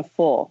I do in a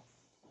full?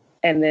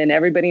 And then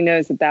everybody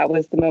knows that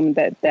was the moment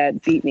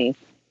that beat me,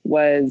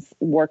 was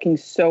working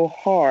so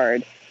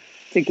hard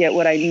to get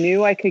what I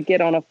knew I could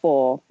get on a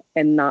full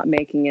and not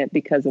making it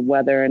because of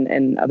weather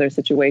and other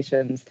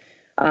situations.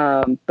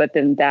 But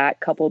then that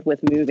coupled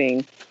with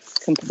moving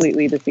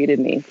completely defeated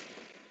me.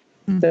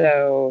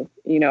 So,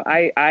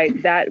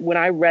 that when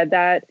I read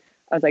that,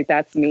 I was like,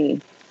 that's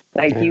me.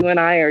 Like you and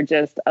I are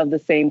just of the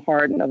same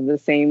heart and of the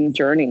same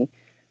journey.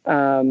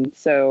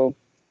 So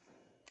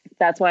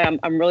that's why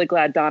I'm really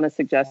glad Donna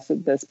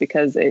suggested this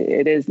because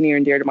it is near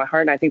and dear to my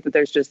heart. And I think that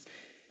there's just,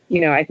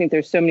 I think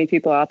there's so many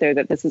people out there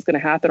that this is going to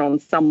happen on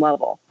some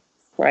level.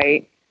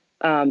 Right.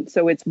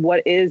 So it's,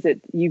 what is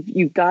it?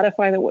 You've got to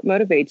find out what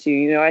motivates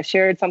you. I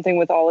shared something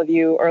with all of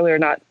you earlier,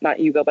 not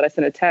you, Bill, but I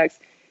sent a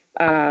text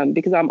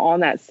because I'm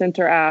on that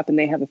Center app and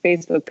they have a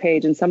Facebook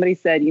page. And somebody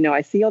said,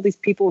 I see all these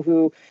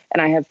people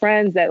and I have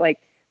friends that like,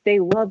 they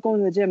love going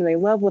to the gym and they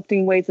love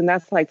lifting weights and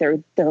that's like their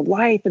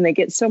life and they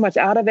get so much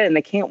out of it and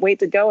they can't wait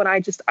to go. And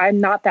I'm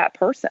not that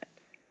person.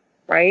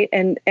 Right.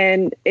 And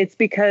it's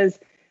because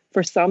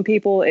for some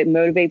people, it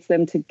motivates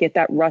them to get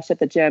that rush at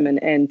the gym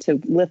and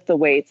to lift the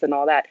weights and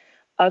all that.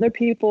 Other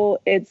people,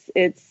 it's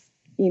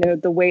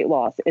the weight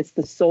loss. It's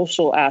the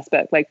social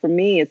aspect. Like for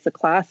me, it's the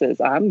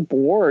classes. I'm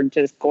bored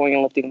just going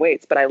and lifting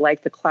weights, but I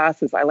like the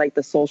classes. I like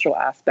the social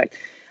aspect.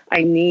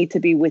 I need to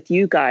be with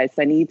you guys.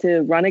 I need to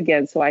run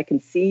again so I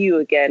can see you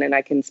again and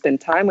I can spend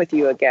time with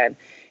you again.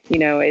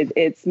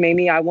 It's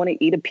maybe I want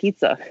to eat a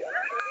pizza.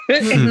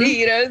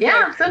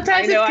 Yeah,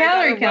 sometimes it's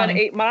calorie counting.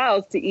 8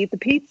 miles to eat the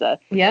pizza.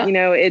 Yeah.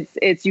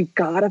 It's you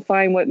got to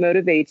find what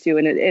motivates you.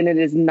 And it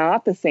is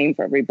not the same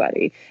for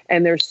everybody.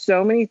 And there's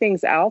so many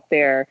things out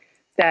there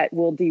that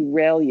will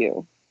derail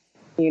you.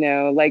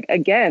 Like,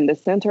 again, the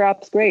Center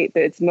app's great.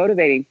 It's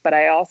motivating. But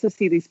I also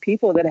see these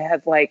people that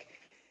have like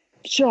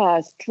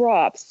just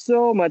dropped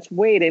so much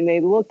weight and they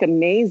look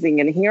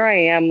amazing. And here I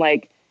am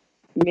like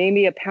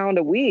maybe a pound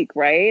a week.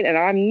 Right. And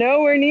I'm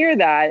nowhere near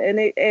that.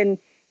 And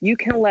you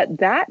can let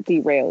that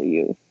derail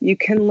you. You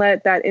can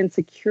let that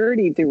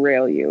insecurity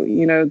derail you.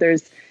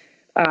 There's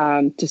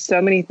just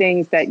so many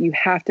things that you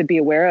have to be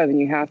aware of and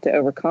you have to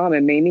overcome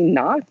and maybe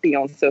not be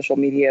on social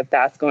media if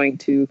that's going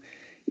to,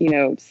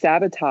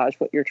 sabotage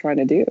what you're trying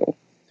to do.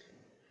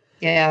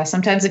 Yeah.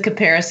 Sometimes a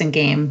comparison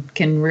game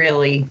can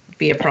really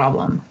be a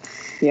problem.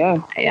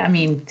 Yeah. I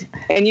mean,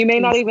 and you may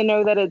not even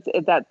know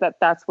that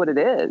that's what it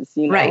is,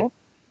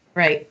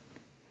 Right.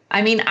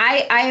 I mean,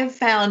 I have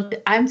found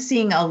I'm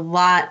seeing a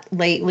lot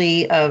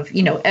lately of,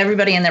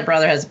 everybody and their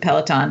brother has a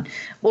Peloton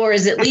or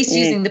is at least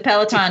using the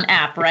Peloton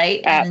app,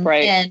 right?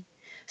 Right. And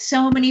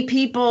so many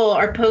people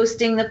are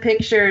posting the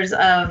pictures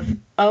of,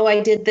 oh,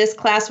 I did this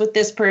class with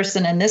this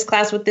person and this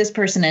class with this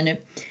person. And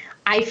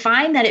I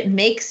find that it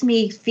makes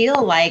me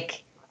feel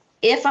like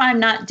if I'm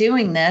not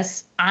doing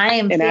this, I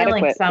am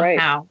failing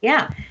somehow. Right.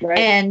 Yeah. Right.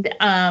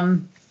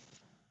 And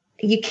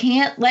you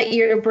can't let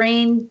your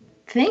brain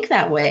think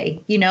that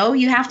way.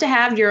 You have to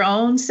have your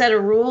own set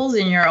of rules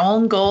and your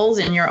own goals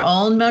and your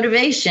own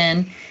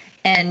motivation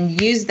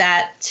and use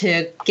that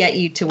to get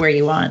you to where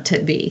you want it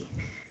to be.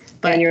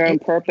 But and your own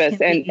purpose.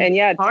 And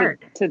yeah,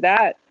 to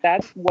that,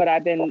 that's what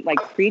I've been like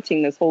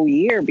preaching this whole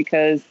year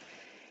because,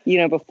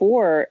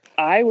 before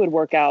I would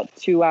work out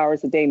 2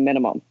 hours a day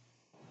minimum,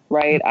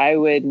 right? I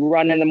would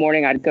run in the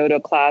morning. I'd go to a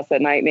class at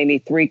night, maybe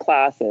 3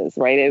 classes,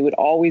 right? It would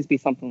always be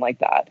something like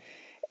that.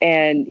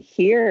 And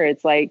here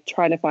it's like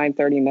trying to find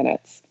 30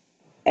 minutes.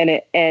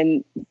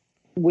 And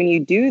when you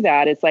do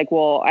that, it's like,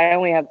 well, I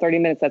only have 30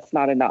 minutes. That's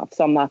not enough.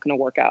 So I'm not going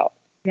to work out.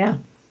 Yeah.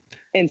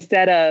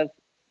 Instead of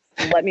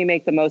let me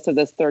make the most of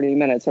this 30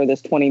 minutes or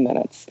this 20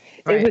 minutes.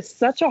 Right. It was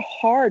such a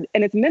hard,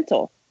 and it's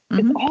mental.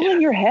 Mm-hmm. It's all in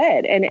your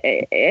head. And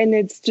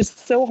it's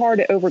just so hard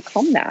to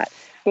overcome that.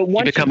 But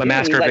once you become a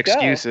master of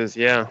excuses.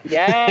 Yeah.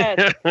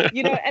 Yes.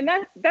 And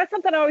that's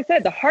something I always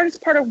said. The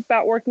hardest part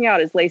about working out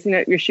is lacing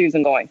up your shoes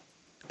and going.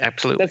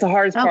 Absolutely. That's the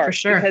hardest part. For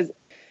sure. Because,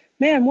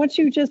 man, once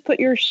you just put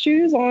your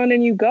shoes on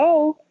and you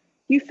go,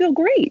 you feel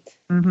great.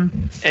 Mm-hmm.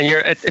 And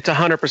it's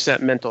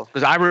 100% mental.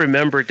 Because I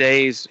remember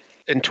days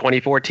in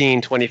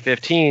 2014,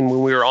 2015,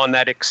 when we were on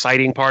that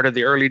exciting part of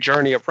the early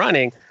journey of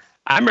running.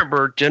 I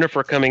remember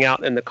Jennifer coming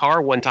out in the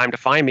car one time to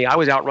find me. I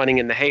was out running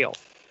in the hail.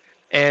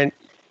 And,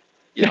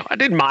 I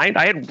didn't mind.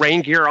 I had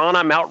rain gear on.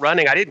 I'm out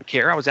running. I didn't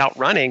care. I was out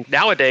running.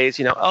 Nowadays,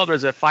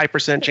 there's a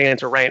 5%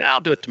 chance of rain.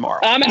 I'll do it tomorrow.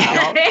 I'm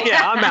out.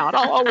 I'm out.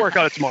 I'll work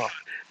on it tomorrow.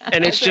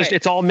 And it's just,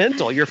 it's all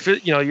mental.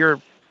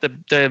 The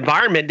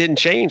environment didn't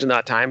change in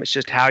that time. It's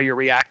just how you're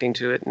reacting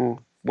to it and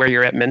where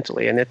you're at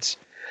mentally. And it's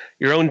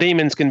your own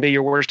demons can be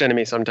your worst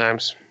enemy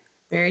sometimes.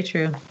 Very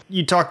true.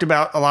 You talked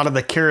about a lot of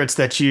the carrots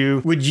that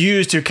you would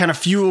use to kind of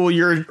fuel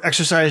your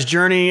exercise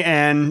journey,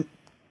 and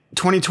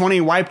 2020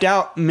 wiped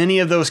out many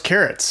of those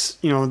carrots.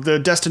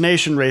 The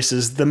destination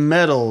races, the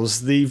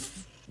medals, the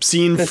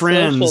seeing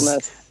friends.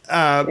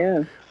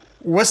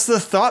 What's the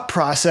thought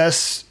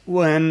process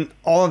when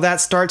all of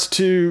that starts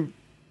to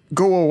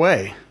go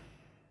away?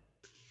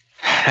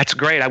 That's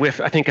great. I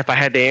think if I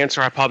had the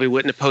answer, I probably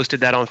wouldn't have posted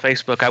that on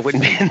Facebook. I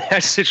wouldn't be in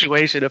that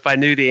situation if I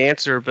knew the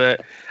answer.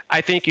 But I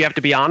think you have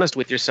to be honest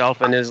with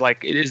yourself. And is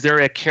there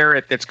a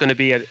carrot that's going to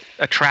be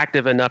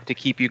attractive enough to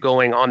keep you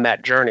going on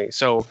that journey?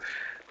 So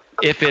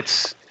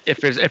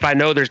if I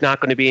know there's not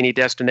going to be any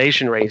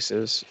destination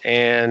races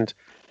and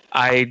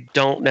I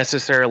don't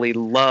necessarily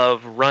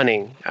love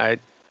running, I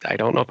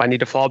don't know if I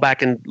need to fall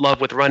back in love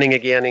with running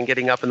again and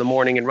getting up in the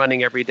morning and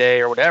running every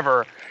day or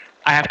whatever.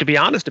 I have to be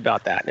honest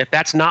about that. If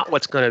that's not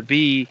what's going to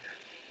be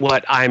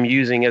what I'm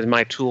using as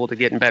my tool to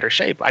get in better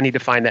shape, I need to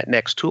find that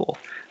next tool.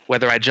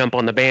 Whether I jump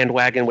on the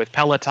bandwagon with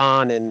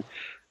Peloton and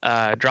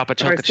drop a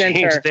chunk of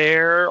change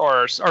there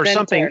or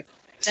something.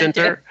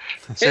 Center.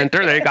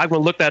 There you go. I'm going to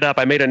look that up.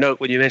 I made a note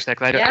when you mentioned that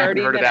because I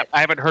haven't heard of that.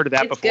 I haven't heard of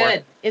that before.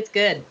 It's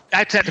good.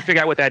 I just have to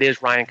figure out what that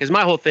is, Ryan, because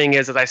my whole thing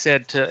is, as I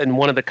said in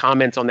one of the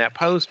comments on that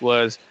post,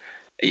 was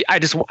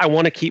I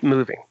want to keep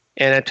moving.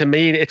 And to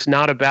me, it's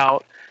not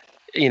about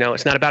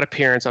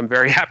appearance. I'm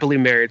very happily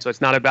married, so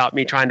it's not about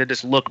me trying to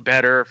just look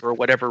better for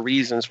whatever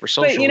reasons, for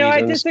social reasons. But,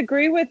 I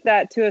disagree with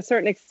that to a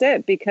certain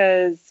extent,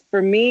 because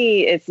for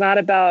me, it's not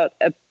about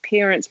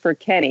appearance for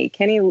Kenny.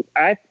 Kenny,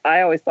 I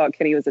always thought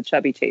Kenny was a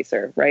chubby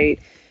chaser, right?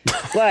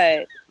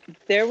 But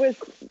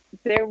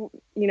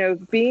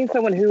being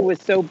someone who was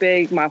so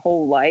big my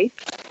whole life,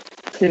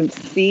 to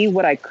see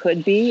what I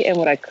could be and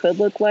what I could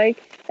look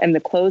like and the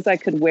clothes I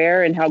could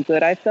wear and how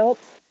good I felt,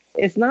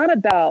 it's not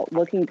about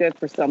looking good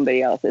for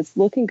somebody else. It's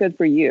looking good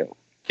for you.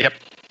 Yep.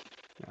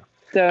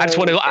 So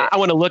I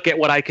want to look at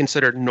what I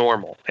consider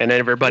normal, and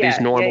everybody's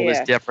normal is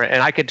different.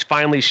 And I could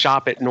finally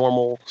shop at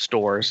normal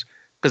stores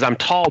because I'm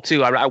tall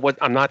too.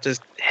 I'm not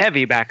just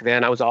heavy back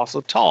then. I was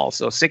also tall.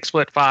 So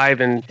 6'5"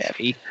 and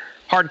heavy,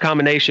 hard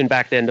combination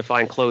back then to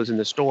find clothes in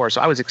the store.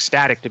 So I was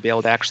ecstatic to be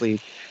able to actually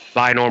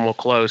buy normal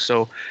clothes.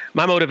 So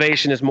my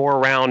motivation is more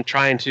around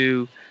trying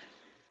to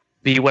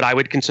be what I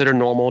would consider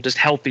normal, just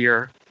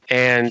healthier.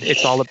 And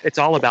it's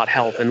all about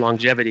health and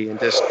longevity and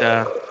just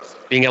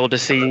being able to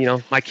see,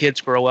 my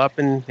kids grow up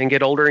and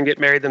get older and get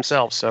married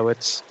themselves. So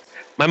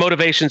my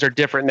motivations are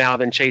different now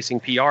than chasing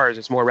PRs.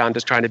 It's more around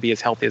just trying to be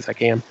as healthy as I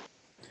can.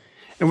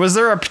 And was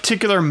there a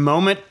particular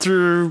moment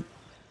through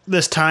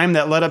this time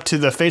that led up to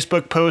the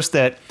Facebook post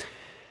that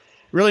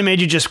really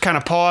made you just kind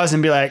of pause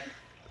and be like,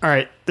 all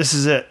right, this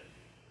is it.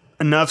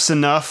 Enough's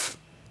enough.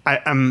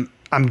 I'm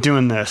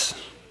doing this.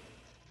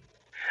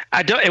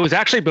 It was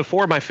actually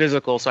before my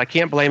physical, so I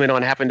can't blame it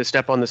on having to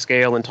step on the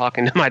scale and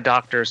talking to my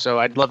doctor. So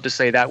I'd love to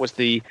say that was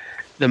the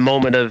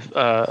moment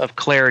of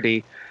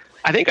clarity.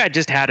 I think I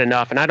just had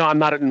enough, and I'm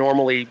not a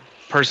normally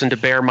person to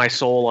bare my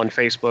soul on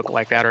Facebook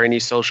like that or any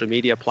social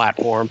media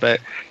platform, but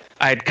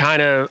I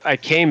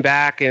came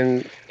back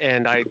and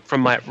I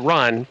from my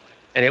run,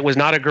 and it was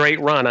not a great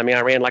run. I mean,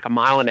 I ran like 1.5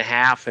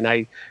 miles, and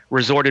I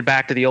resorted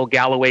back to the old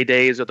Galloway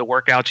days of the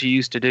workouts you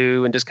used to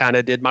do, and just kind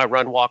of did my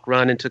run, walk,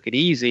 run, and took it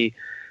easy.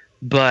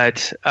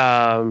 But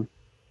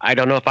I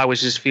don't know if I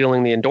was just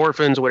feeling the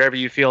endorphins, whatever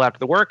you feel after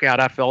the workout.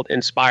 I felt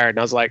inspired, and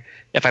I was like,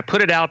 if I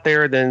put it out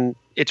there, then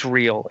it's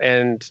real,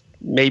 and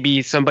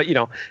maybe somebody,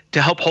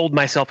 to help hold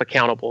myself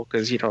accountable,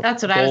 because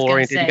that's what I was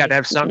going to say. You got to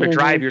have something to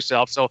drive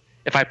yourself. So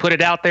if I put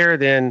it out there,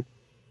 then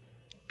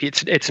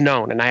it's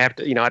known, and I have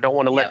to, I don't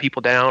want to let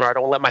people down, or I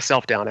don't let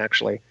myself down,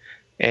 actually.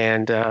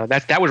 And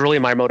that was really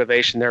my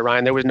motivation there,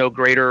 Ryan. There was no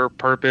greater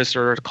purpose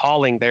or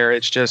calling there.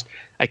 It's just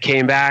I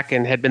came back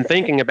and had been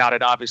thinking about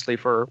it, obviously,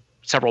 for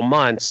several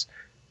months.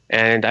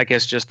 And I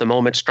guess just the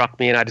moment struck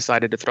me, and I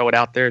decided to throw it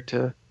out there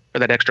for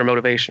that extra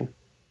motivation.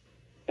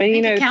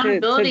 And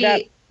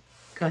accountability.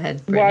 Go ahead,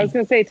 Brittany. Well, I was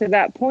going to say, to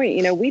that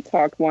point, we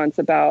talked once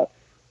about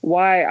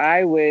why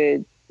I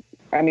would,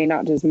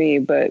 not just me,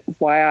 but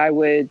why I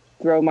would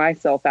throw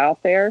myself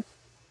out there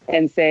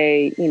and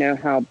say,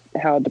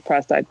 how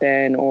depressed I've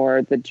been,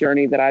 or the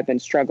journey that I've been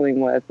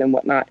struggling with and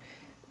whatnot.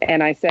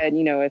 And I said,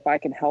 if I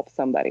can help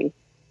somebody,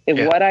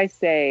 if what I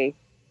say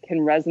can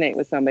resonate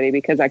with somebody,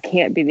 because I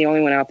can't be the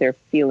only one out there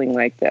feeling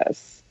like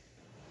this.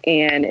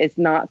 And it's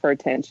not for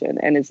attention,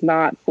 and it's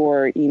not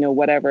for,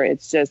 whatever.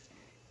 It's just,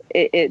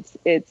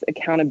 it's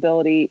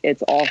accountability.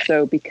 It's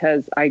also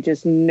because I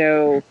just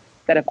know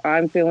that if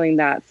I'm feeling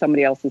that,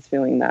 somebody else is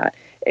feeling that.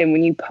 And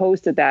when you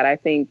posted that, I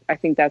think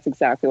that's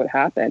exactly what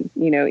happened.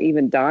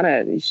 Even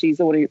Donna, she's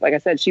the one who, like I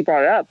said, she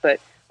brought it up, but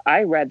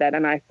I read that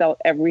and I felt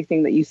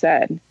everything that you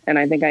said. And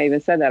I think I even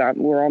said that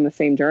we're on the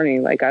same journey.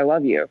 Like, I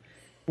love you.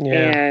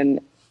 Yeah.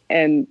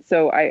 And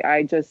so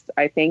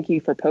I thank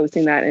you for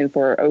posting that and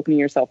for opening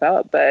yourself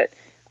up. But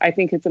I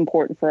think it's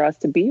important for us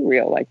to be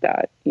real like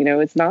that.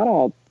 It's not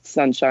all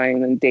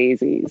sunshine and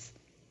daisies.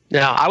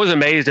 Yeah, I was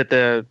amazed at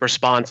the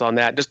response on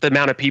that. Just the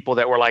amount of people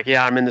that were like,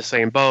 yeah, I'm in the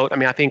same boat. I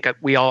mean, I think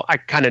I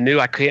kind of knew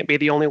I couldn't be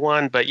the only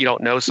one, but you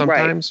don't know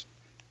sometimes.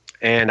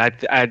 Right.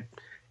 And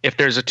if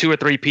there's 2 or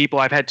 3 people,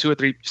 I've had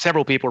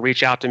several people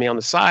reach out to me on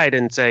the side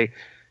and say,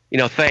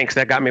 thanks,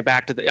 that got me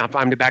back to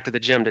I'm back to the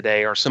gym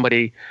today. Or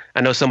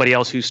I know somebody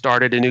else who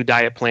started a new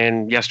diet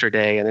plan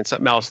yesterday, and then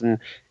something else. And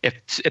if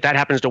that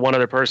happens to one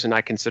other person, I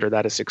consider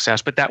that a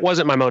success. But that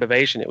wasn't my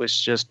motivation. It was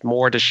just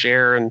more to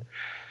share and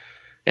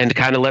to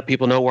kind of let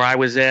people know where I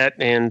was at,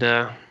 and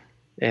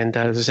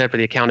as I said, for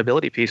the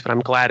accountability piece. But I'm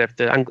glad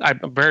I'm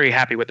very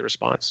happy with the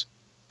response.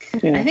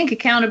 Yeah. I think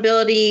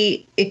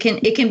accountability, it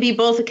can be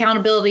both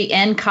accountability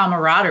and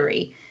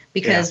camaraderie,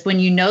 because when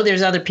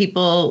there's other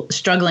people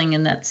struggling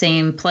in that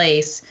same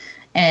place,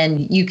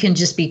 and you can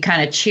just be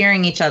kind of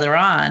cheering each other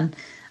on,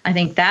 I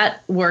think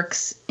that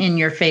works in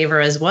your favor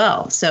as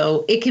well.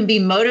 So it can be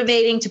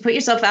motivating to put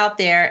yourself out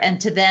there and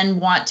to then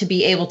want to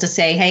be able to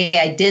say, hey,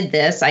 I did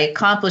this. I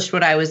accomplished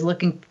what I was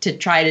looking to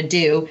try to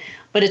do.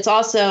 But it's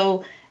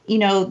also,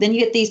 then you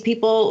get these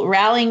people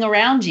rallying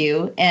around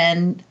you.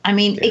 And I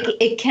mean,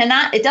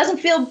 it doesn't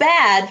feel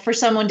bad for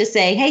someone to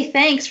say, hey,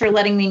 thanks for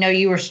letting me know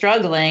you were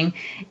struggling.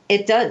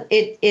 It does.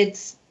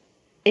 It's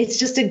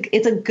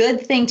a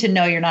good thing to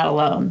know you're not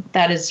alone.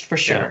 That is for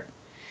sure. Yeah.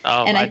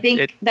 And I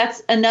think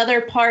that's another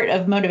part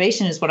of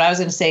motivation, is what I was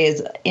going to say,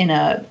 is in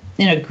a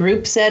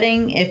group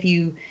setting. If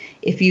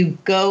you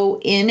go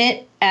in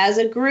it as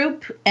a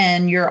group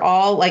and you're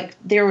all like,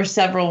 there were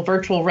several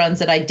virtual runs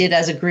that I did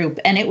as a group,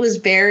 and it was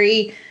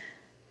very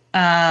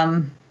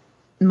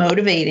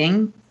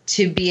motivating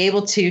to be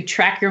able to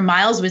track your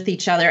miles with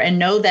each other and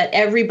know that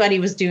everybody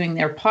was doing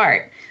their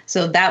part.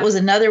 So that was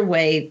another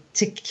way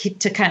to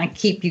kind of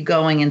keep you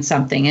going in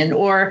something. And,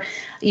 or,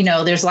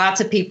 there's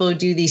lots of people who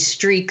do these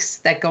streaks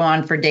that go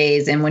on for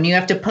days. And when you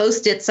have to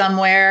post it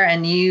somewhere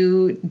and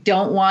you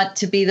don't want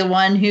to be the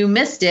one who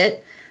missed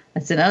it,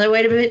 that's another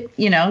way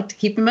to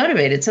keep you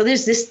motivated. So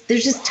there's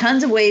just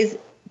tons of ways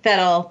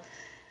that'll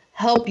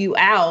help you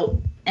out.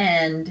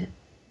 And,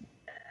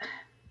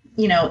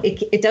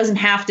 it doesn't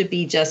have to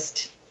be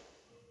just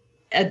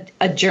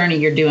a journey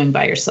you're doing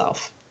by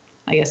yourself,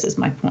 I guess is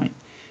my point.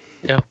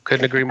 Yeah,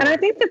 couldn't agree more. And I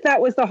think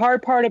that was the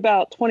hard part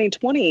about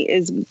 2020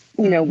 is,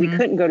 we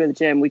couldn't go to the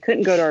gym. We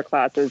couldn't go to our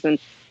classes. And,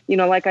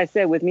 like I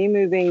said, with me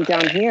moving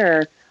down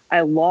here,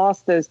 I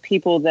lost those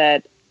people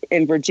that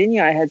in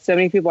Virginia, I had so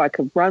many people I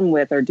could run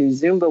with or do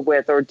Zumba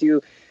with or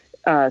do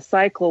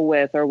cycle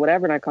with or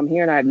whatever. And I come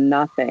here and I have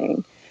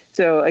nothing.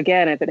 So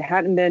again, if it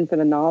hadn't been for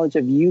the knowledge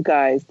of you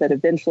guys that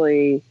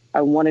eventually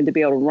I wanted to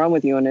be able to run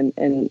with you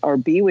and or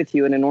be with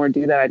you. And in order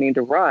to do that, I need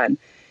to run.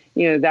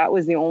 That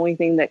was the only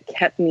thing that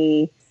kept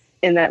me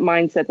in that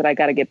mindset that I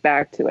got to get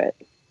back to it.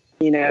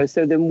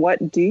 So then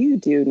what do you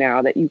do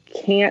now that you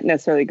can't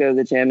necessarily go to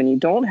the gym and you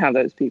don't have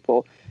those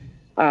people?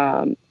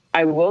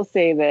 I will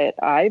say that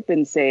I've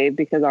been saved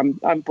because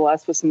I'm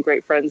blessed with some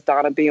great friends,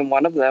 Donna being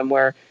one of them,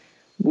 where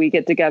we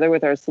get together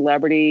with our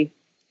celebrity.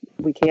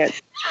 We can't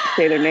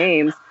say their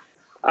names.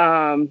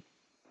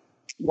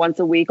 once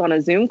a week on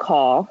a Zoom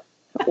call,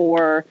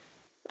 or,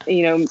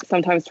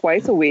 sometimes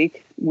twice a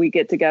week, we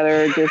get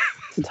together just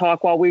to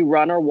talk while we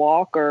run or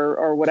walk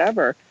or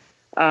whatever.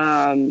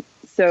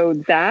 So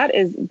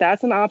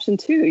that's an option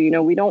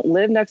too. We don't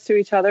live next to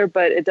each other,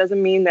 but it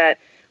doesn't mean that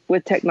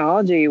with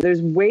technology,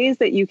 there's ways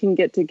that you can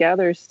get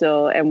together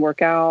still and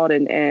work out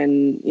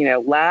and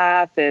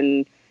laugh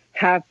and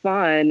have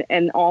fun,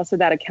 and also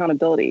that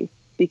accountability,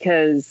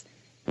 because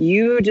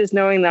you just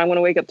knowing that I'm going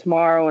to wake up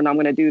tomorrow and I'm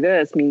going to do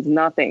this means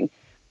nothing.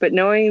 But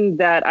knowing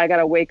that I got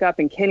to wake up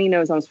and Kenny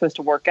knows I'm supposed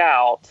to work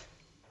out,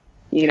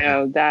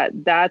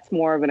 that's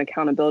more of an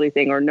accountability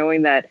thing. Or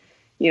knowing that,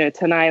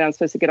 tonight I'm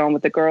supposed to get on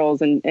with the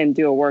girls and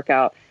do a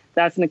workout.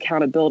 That's an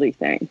accountability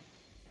thing.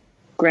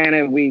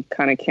 Granted, we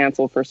kind of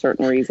cancel for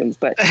certain reasons,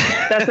 but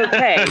that's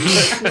okay.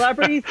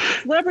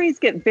 Celebrities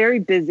get very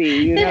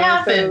busy. It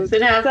happens.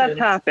 Stuff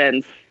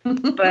happens.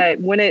 But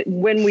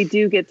when we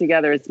do get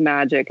together, it's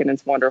magic and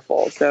it's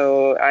wonderful.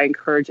 So I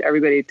encourage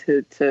everybody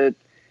to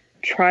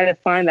try to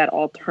find that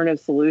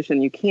alternative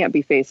solution. You can't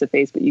be face to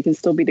face, but you can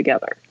still be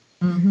together.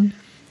 Mm-hmm.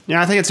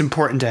 Yeah, I think it's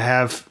important to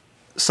have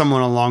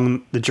someone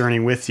along the journey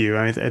with you.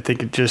 I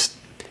think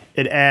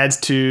it adds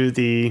to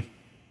the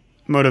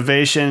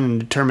motivation and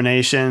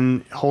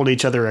determination, hold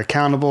each other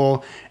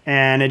accountable,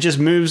 and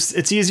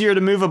it's easier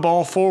to move a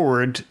ball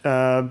forward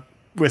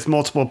with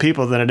multiple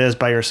people than it is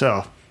by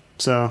yourself.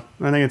 So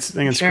I think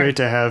it's sure. Great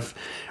to have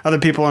other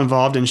people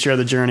involved and share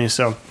the journey.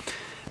 So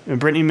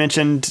Brittany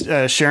mentioned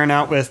sharing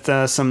out with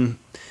some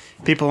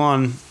people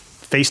on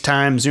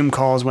FaceTime, Zoom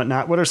calls,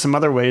 whatnot. What are some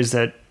other ways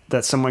that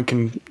someone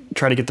can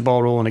try to get the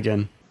ball rolling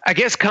again? I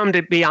guess come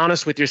to be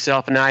honest with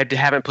yourself, and I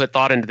haven't put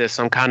thought into this,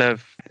 so I'm kind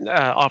of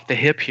off the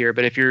hip here,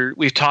 but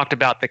we've talked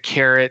about the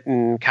carrot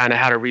and kind of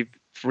how to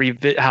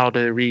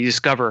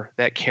rediscover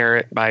that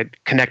carrot by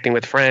connecting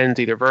with friends,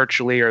 either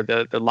virtually or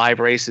the live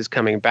races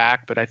coming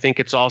back. But I think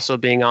it's also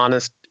being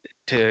honest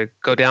to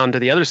go down to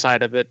the other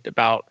side of it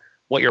about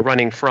what you're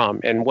running from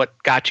and what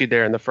got you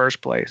there in the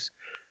first place.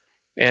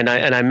 And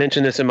I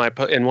mentioned this in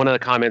one of the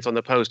comments on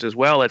the post as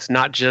well. It's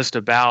not just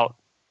about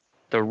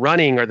the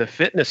running or the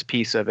fitness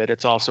piece of it.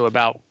 It's also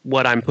about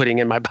what I'm putting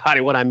in my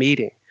body, what I'm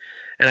eating.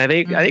 And I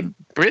think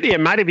Brittany, it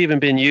might have even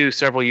been you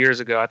several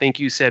years ago. I think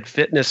you said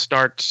fitness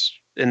starts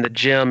in the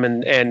gym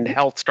and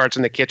health starts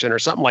in the kitchen or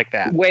something like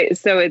that.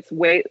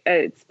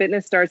 It's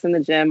fitness starts in the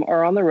gym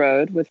or on the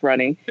road with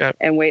running, yep.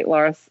 And weight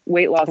loss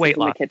is in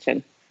the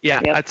kitchen.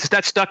 Yeah, yep.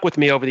 That stuck with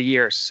me over the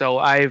years. So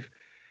I've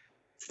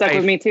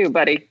with me too,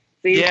 buddy.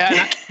 See?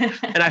 Yeah,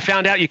 and I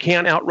found out you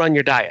can't outrun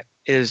your diet.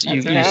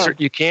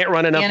 You can't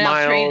run enough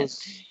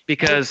miles.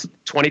 Because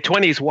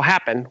 2020s will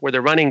happen where the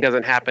running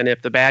doesn't happen.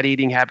 If the bad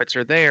eating habits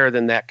are there,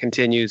 then that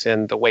continues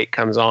and the weight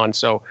comes on.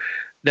 So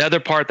the other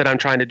part that I'm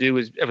trying to do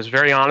is I was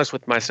very honest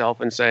with myself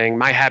and saying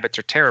my habits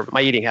are terrible.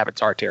 My eating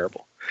habits are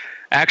terrible.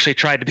 I actually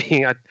tried to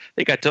be, I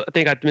think I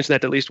mentioned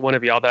that to at least one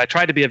of y'all, that I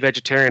tried to be a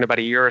vegetarian about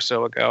a year or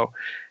so ago.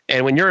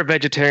 And when you're a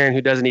vegetarian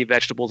who doesn't eat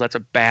vegetables, that's a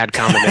bad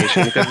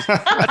combination because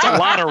that's a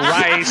lot of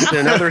rice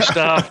and other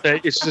stuff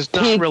that it's just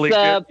not really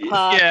good.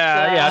 Pasta.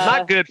 Yeah,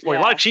 not good for you.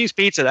 A lot of cheese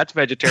pizza, that's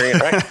vegetarian,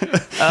 right?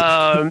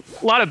 A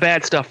lot of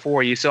bad stuff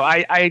for you. So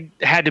I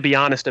had to be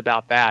honest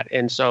about that.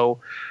 And so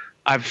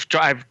a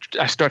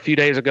few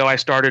days ago, I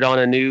started on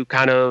a new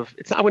kind of,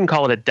 I wouldn't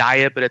call it a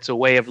diet, but it's a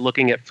way of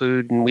looking at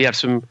food. And we have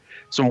some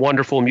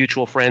wonderful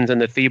mutual friends in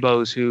the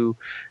Thebos who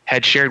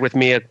had shared with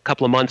me a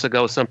couple of months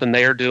ago something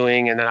they're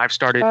doing, and then I've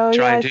started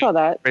trying to. I saw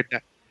that.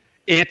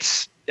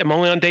 I'm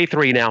only on day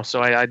 3 now,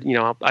 so I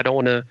don't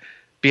want to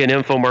be an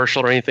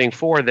infomercial or anything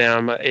for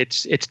them.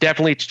 It's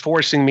definitely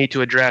forcing me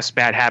to address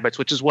bad habits,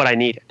 which is what I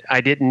needed. I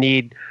didn't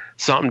need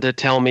something to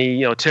tell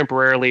me,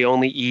 temporarily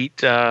only eat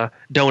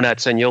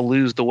donuts and you'll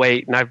lose the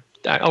weight. And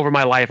over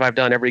my life, I've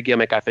done every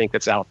gimmick I think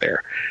that's out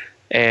there.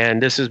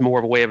 And this is more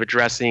of a way of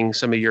addressing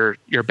some of your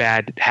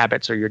bad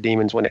habits or your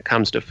demons when it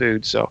comes to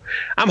food. So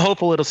I'm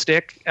hopeful it'll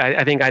stick.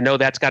 I know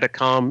that's got to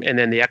come. And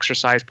then the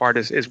exercise part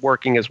is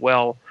working as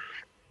well.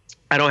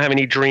 I don't have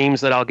any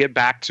dreams that I'll get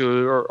back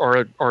to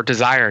or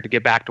desire to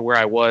get back to where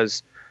I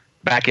was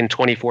back in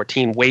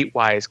 2014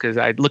 weight-wise, because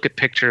I look at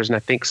pictures and I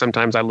think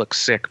sometimes I look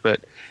sick,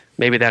 but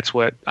maybe that's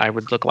what I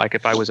would look like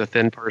if I was a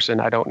thin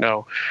person. I don't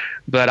know.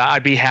 But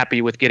I'd be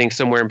happy with getting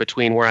somewhere in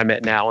between where I'm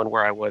at now and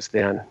where I was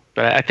then.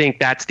 But I think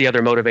that's the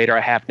other motivator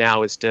I have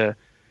now is to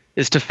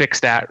fix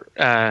that,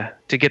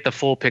 to get the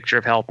full picture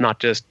of health, not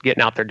just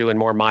getting out there doing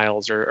more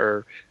miles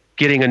or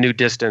getting a new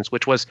distance,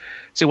 which was,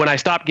 see, when I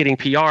stopped getting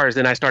PRs,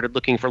 then I started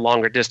looking for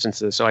longer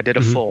distances. So I did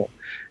a full.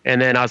 And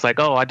then I was like,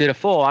 I did a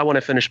full. I want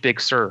to finish Big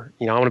Sur.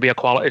 I want to be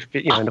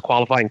in the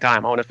qualifying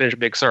time. I want to finish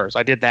Big Sur. So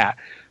I did that.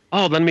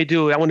 I want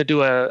to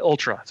do a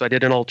ultra. So I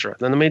did an ultra.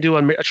 Then let me do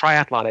a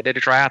triathlon. I did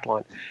a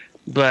triathlon.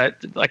 But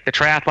like the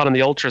triathlon and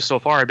the ultra so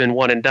far have been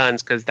one and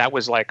dones because that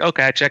was like,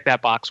 okay, I checked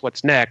that box.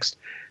 What's next?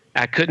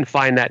 I couldn't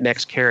find that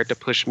next carrot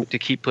to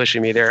keep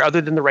pushing me there other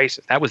than the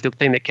races. That was the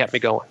thing that kept me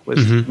going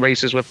was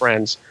races with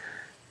friends.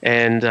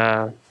 And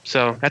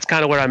so that's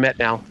kind of where I'm at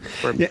now.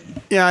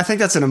 Yeah, I think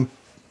that's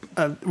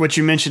what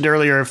you mentioned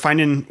earlier,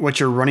 finding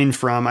what you're running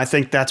from. I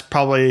think that's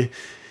probably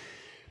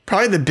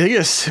Probably the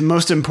biggest,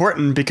 most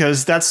important,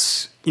 because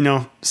that's,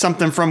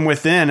 something from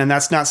within, and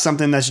that's not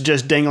something that's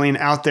just dangling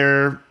out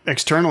there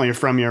externally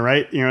from you,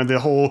 right? The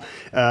whole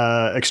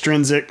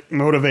extrinsic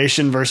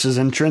motivation versus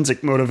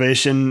intrinsic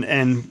motivation.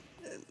 And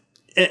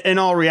in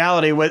all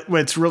reality,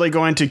 what's really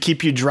going to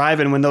keep you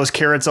driving when those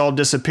carrots all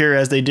disappear,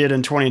 as they did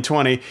in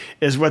 2020,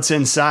 is what's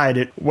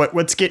inside.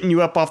 What's getting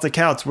you up off the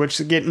couch,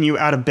 what's getting you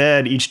out of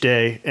bed each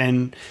day.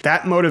 And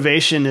that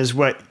motivation is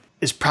what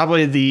is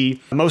probably the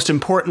most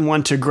important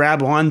one to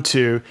grab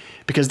onto,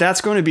 because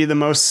that's going to be the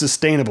most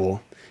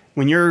sustainable.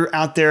 When you're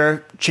out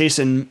there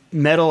chasing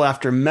medal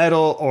after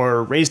medal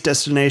or race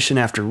destination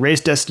after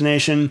race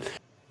destination,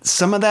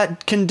 some of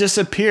that can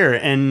disappear.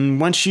 And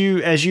once you,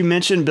 as you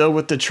mentioned, Bill,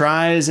 with the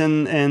tries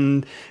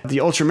and the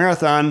ultra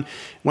marathon,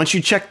 once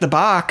you check the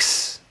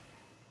box,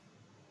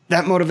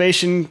 that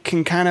motivation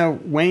can kind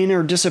of wane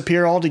or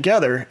disappear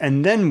altogether.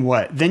 And then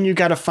what? Then you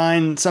got to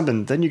find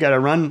something. Then you got to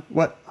run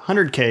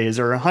 100Ks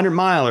or 100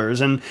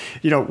 milers. And,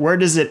 where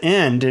does it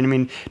end? And I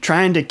mean,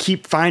 trying to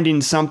keep finding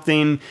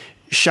something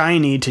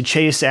shiny to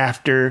chase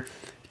after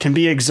can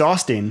be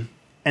exhausting.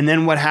 And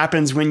then what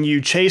happens when you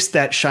chase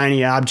that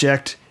shiny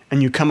object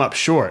and you come up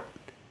short?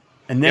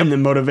 And then the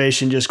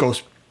motivation just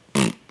goes.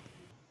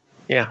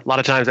 Yeah, a lot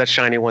of times that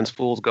shiny one's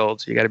fool's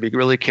gold. So you got to be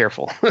really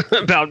careful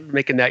about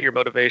making that your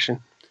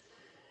motivation.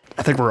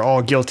 I think we're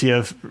all guilty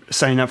of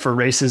signing up for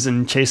races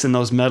and chasing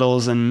those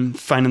medals and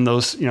finding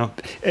those,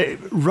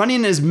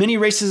 running as many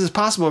races as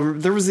possible.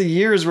 There was the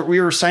years where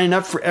we were signing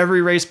up for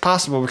every race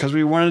possible because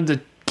we wanted to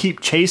keep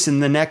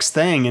chasing the next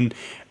thing.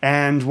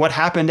 And what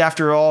happened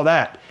after all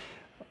that?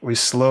 We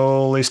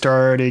slowly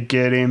started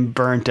getting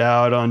burnt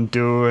out on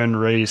doing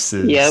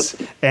races.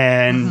 Yep.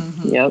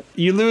 And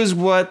you lose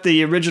what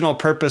the original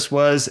purpose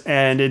was,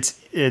 and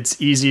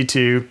it's easy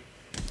to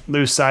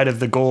lose sight of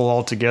the goal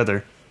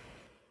altogether.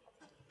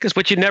 Because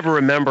what you never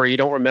remember, you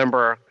don't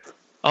remember,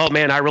 oh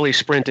man, I really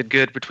sprinted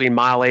good between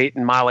mile 8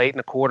 and mile 8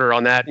 1/4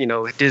 on that,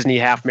 Disney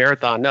half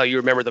marathon. No, you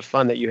remember the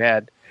fun that you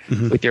had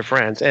with your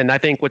friends. And I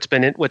think what's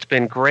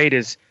been great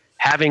is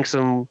having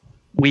some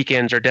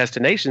weekends or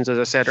destinations, as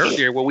I said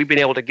earlier, where we've been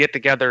able to get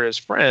together as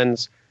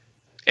friends,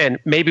 and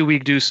maybe we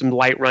do some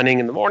light running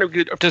in the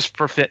morning, just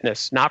for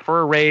fitness, not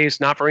for a race,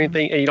 not for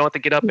anything. And you don't have to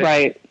get up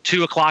at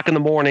 2:00 in the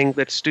morning.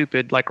 That's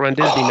stupid, like Run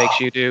Disney makes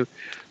you do.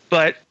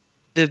 But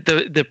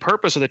the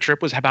purpose of the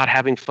trip was about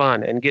having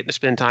fun and getting to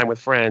spend time with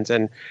friends.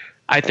 And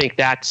I think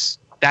that's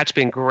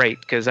been great,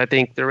 because I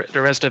think the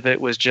rest of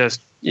it was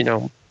just,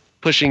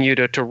 pushing you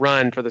to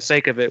run for the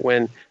sake of it,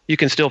 when you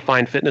can still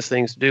find fitness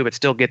things to do, but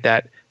still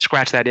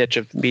scratch that itch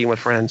of being with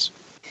friends.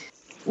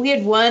 We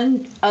had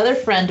one other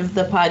friend of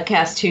the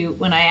podcast who,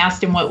 when I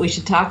asked him what we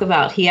should talk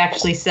about, he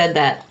actually said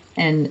that,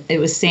 and it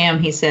was Sam.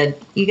 He said,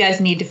 you guys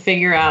need to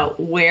figure out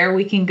where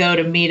we can go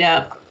to meet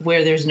up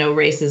where there's no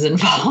races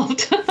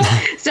involved.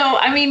 So,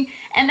 I mean,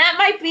 and that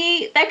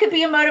could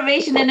be a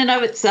motivation in and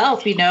of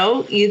itself,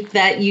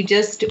 that you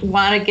just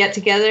want to get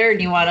together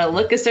and you want to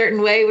look a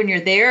certain way when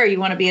you're there, or you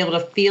want to be able to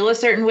feel a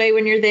certain way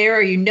when you're there,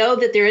 or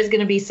that there is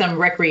going to be some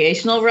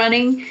recreational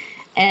running.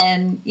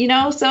 And,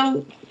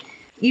 so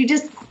you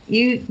just,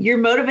 you're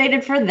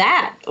motivated for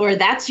that, or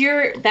that's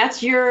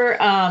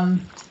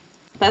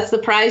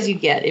the prize you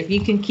get. If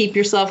you can keep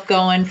yourself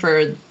going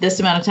for this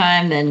amount of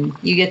time, then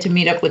you get to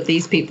meet up with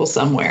these people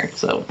somewhere.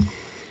 So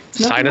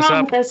sign us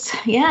up.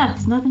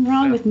 There's nothing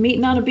wrong with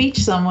meeting on a beach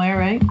somewhere,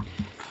 right?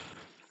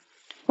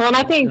 Well, and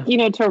I think,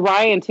 to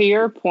Ryan, to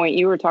your point,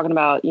 you were talking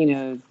about,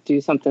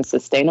 do something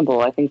sustainable.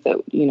 I think that,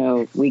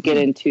 we get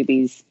into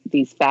these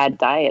fad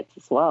diets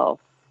as well,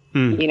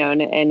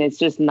 and it's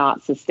just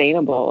not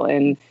sustainable.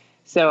 And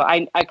so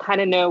I kind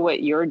of know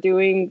what you're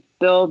doing,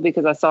 Bill,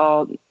 because I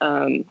saw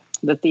the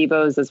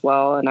Thebos as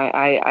well. And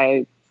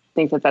I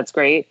think that that's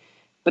great.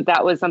 But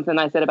that was something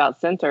I said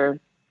about Center.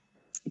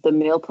 The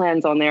meal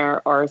plans on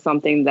there are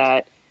something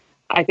that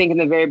I think in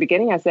the very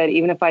beginning I said,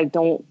 even if I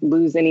don't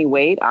lose any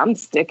weight, I'm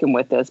sticking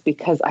with this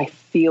because I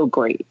feel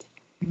great.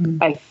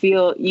 Mm-hmm. I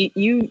feel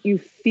you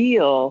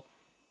feel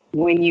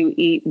when you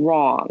eat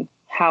wrong,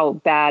 how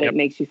bad it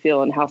makes you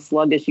feel and how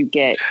sluggish you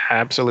get.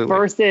 Absolutely.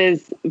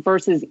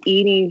 Versus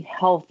eating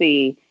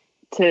healthy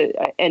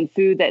and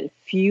food that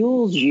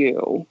fuels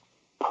you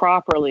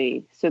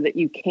properly so that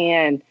you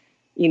can,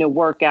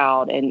 work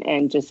out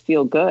and just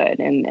feel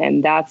good.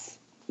 And that's,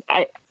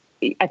 I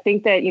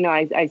think that,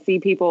 I see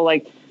people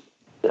like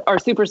our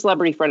super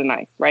celebrity friend and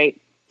I, right?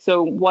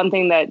 So one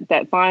thing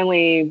that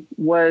finally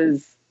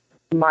was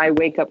my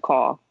wake up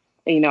call,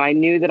 I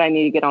knew that I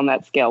needed to get on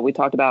that scale. We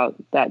talked about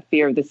that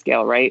fear of the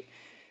scale, right?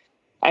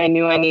 I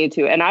knew I needed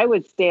to, and I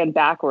would stand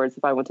backwards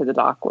if I went to the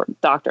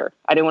doctor.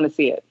 I didn't want to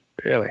see it.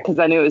 Really? Because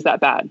I knew it was that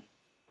bad.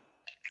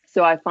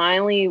 So I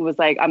finally was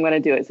like, I'm going to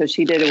do it. So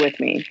she did it with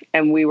me.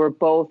 And we were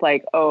both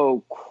like,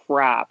 oh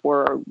crap,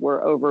 we're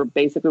over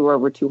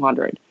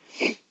 200.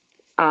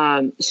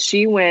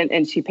 She went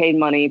and she paid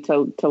money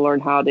to learn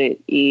how to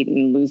eat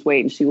and lose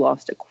weight. And she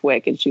lost it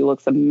quick and she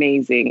looks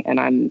amazing. And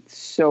I'm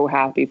so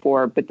happy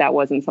for her, but that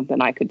wasn't something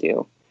I could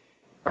do.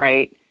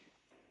 Right.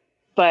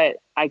 but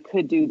I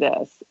could do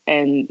this.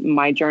 And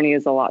my journey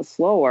is a lot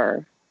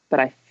slower, but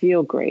I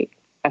feel great.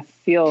 I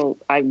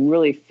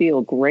really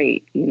feel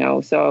great, you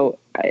know? So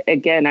I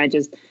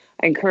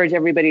encourage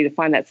everybody to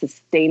find that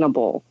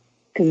sustainable,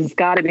 because it's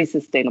got to be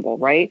sustainable,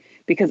 right?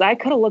 Because I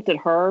could have looked at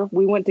her.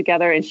 We went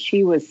together and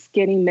she was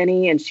skinny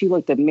mini and she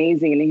looked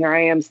amazing. And here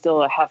I am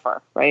still a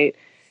heifer, right?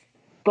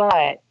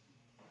 But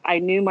I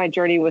knew my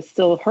journey was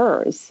still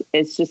hers.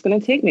 It's just going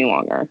to take me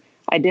longer.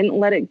 I didn't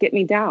let it get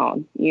me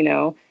down, you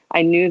know?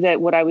 I knew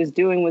that what I was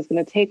doing was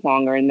going to take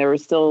longer, and there were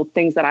still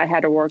things that I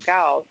had to work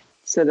out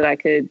so that I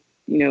could,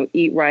 you know,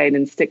 eat right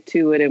and stick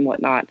to it and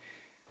whatnot.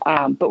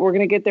 But we're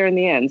going to get there in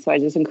the end. So I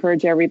just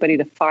encourage everybody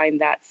to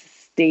find that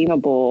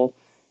sustainable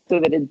so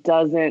that it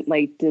doesn't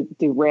like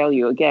derail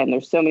you. Again,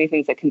 there's so many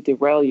things that can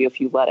derail you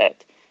if you let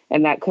it.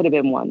 And that could have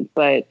been one,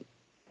 but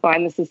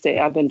find the sustain.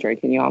 I've been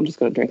drinking, y'all. I'm just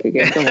going to drink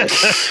again. Go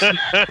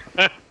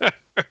ahead.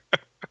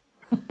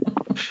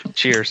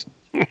 Cheers.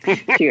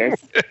 Cheers.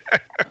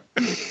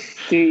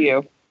 Do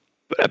you?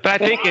 But I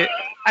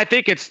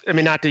think it's, I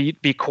mean, not to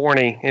be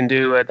corny and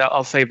do it.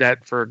 I'll save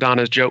that for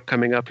Donna's joke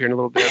coming up here in a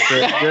little bit.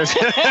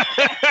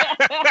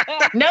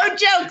 No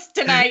jokes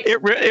tonight.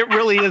 It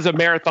really is a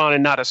marathon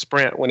and not a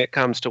sprint when it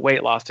comes to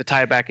weight loss, to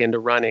tie back into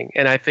running.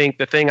 And I think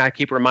the thing I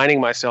keep reminding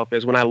myself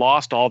is when I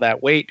lost all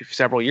that weight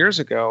several years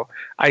ago,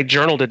 I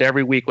journaled it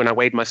every week. When I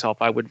weighed myself,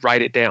 I would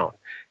write it down.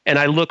 And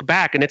I look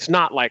back and it's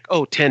not like,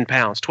 10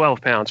 pounds,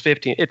 12 pounds,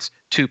 15. It's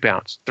 2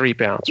 pounds, 3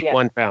 pounds,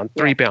 1 pound,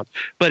 3 pounds.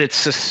 But it's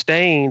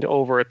sustained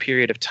over a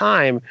period of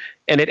time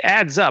and it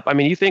adds up. I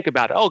mean, you think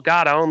about it. Oh,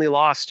 God, I only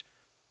lost,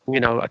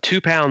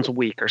 2 pounds a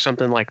week or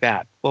something like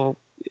that. Well,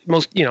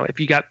 if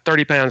you got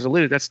 30 pounds to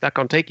lose, that's not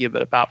going to take you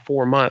but about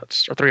 4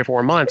 months or 3 or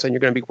 4 months, and you're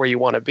going to be where you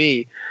want to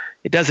be.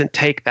 It doesn't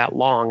take that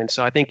long. And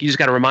so I think you just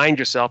got to remind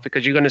yourself,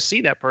 because you're going to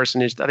see that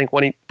person is, I think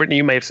Brittany,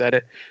 you may have said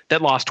it,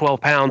 that lost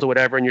 12 pounds or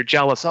whatever, and you're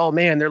jealous. Oh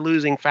man, they're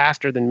losing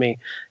faster than me.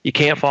 You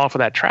can't fall for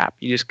that trap.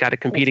 You just got to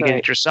compete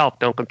against yourself.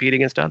 Don't compete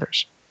against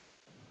others.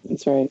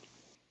 That's right.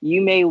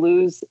 You may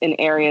lose in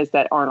areas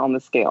that aren't on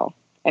the scale,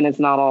 and it's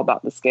not all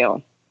about the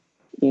scale,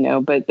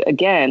 but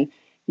again,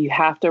 you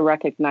have to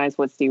recognize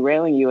what's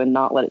derailing you and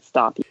not let it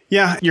stop you.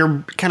 Yeah,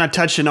 you're kind of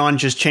touching on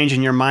just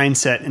changing your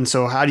mindset. And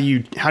so how do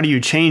you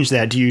change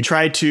that? Do you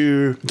try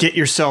to get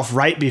yourself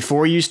right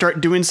before you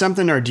start doing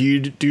something, or do you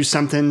do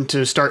something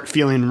to start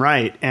feeling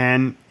right?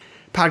 And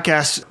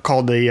podcast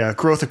called the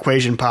Growth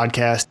Equation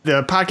Podcast.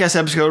 The podcast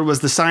episode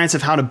was the science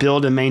of how to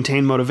build and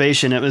maintain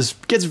motivation. It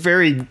gets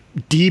very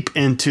deep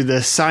into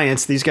the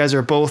science. These guys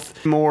are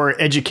both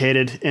more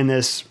educated in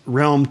this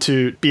realm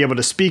to be able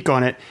to speak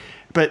on it.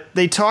 But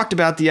they talked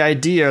about the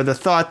idea, the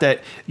thought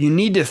that you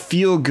need to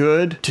feel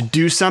good to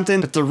do something.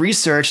 But the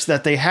research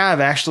that they have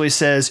actually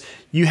says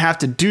you have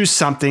to do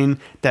something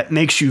that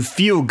makes you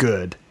feel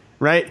good,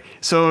 right?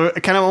 So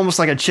kind of almost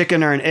like a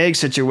chicken or an egg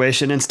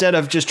situation. Instead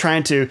of just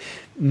trying to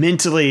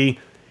mentally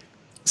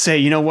say,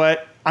 you know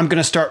what, I'm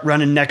going to start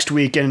running next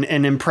week. And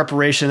in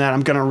preparation of that,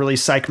 I'm going to really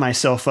psych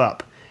myself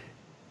up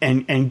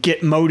and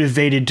get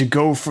motivated to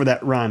go for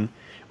that run.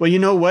 Well, you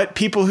know what?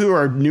 People who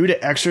are new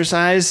to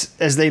exercise,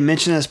 as they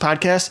mentioned in this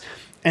podcast,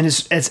 and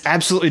it's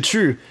absolutely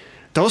true.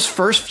 Those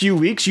first few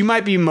weeks, you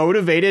might be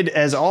motivated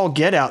as all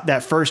get out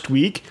that first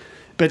week,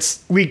 but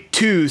week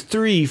 2,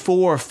 3,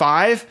 4,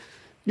 5,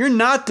 you're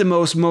not the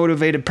most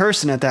motivated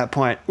person at that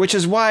point, which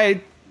is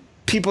why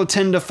people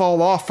tend to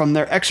fall off from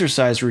their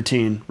exercise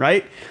routine,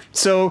 right?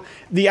 So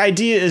the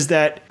idea is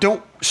that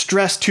don't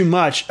stress too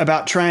much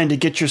about trying to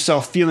get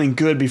yourself feeling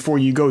good before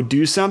you go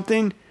do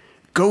something.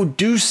 Go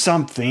do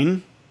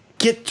something.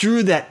 Get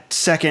through that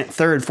second,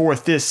 third,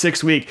 fourth, fifth,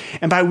 sixth week.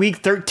 And by week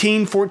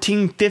 13,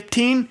 14,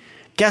 15,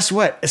 guess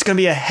what? It's going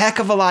to be a heck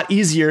of a lot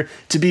easier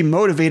to be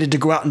motivated to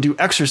go out and do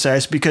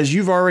exercise because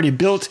you've already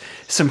built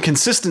some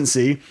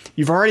consistency.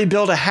 You've already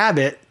built a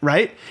habit,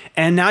 right?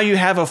 And now you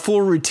have a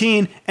full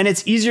routine and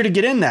it's easier to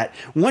get in that.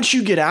 Once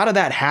you get out of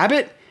that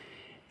habit,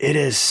 it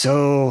is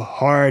so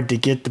hard to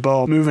get the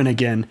ball moving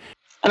again.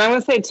 And I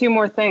want to say 2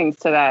 more things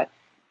to that.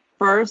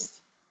 First,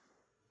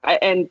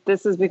 and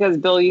this is because,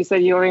 Bill, you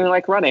said you don't even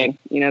like running.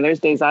 There's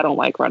days I don't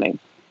like running.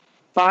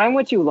 Find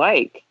what you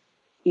like.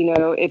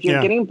 If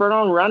you're getting burnt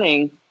on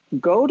running,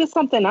 go to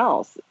something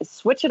else.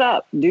 Switch it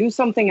up. Do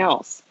something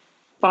else.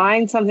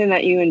 Find something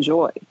that you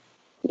enjoy.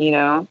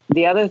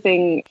 The other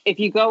thing, if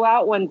you go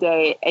out one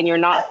day and you're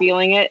not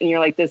feeling it and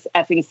you're like, this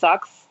effing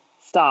sucks,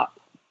 stop.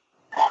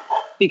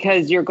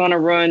 Because you're going to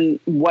ruin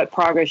what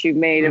progress you've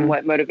made and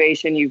what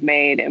motivation you've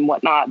made and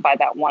whatnot by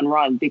that one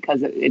run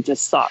because it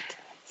just sucked.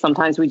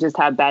 Sometimes we just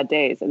have bad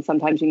days, and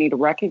sometimes you need to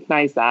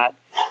recognize that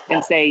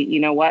and say, you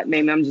know what,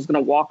 maybe I'm just going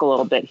to walk a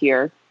little bit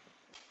here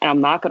and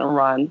I'm not going to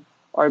run,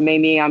 or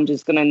maybe I'm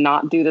just going to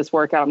not do this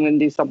workout. I'm going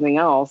to do something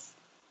else,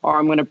 or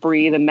I'm going to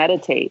breathe and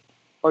meditate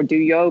or do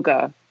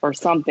yoga or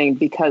something,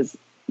 because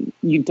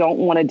you don't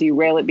want to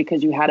derail it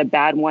because you had a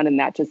bad one and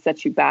that just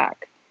sets you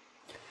back.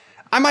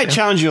 I might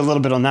challenge you a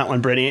little bit on that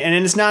one, Brittany. And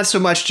it's not so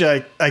much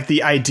like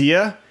the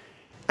idea.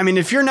 I mean,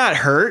 if you're not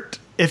hurt,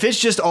 if it's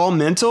just all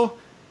mental,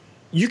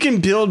 you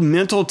can build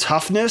mental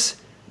toughness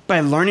by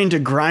learning to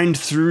grind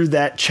through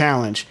that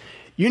challenge.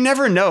 You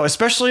never know,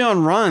 especially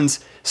on runs.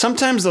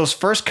 Sometimes those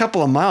first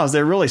couple of miles,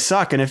 they really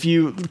suck. And if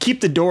you keep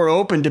the door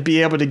open to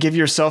be able to give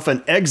yourself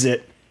an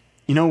exit,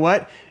 you know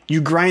what? You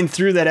grind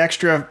through that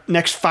extra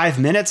next 5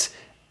 minutes,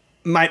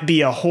 might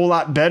be a whole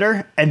lot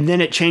better. And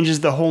then it changes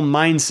the whole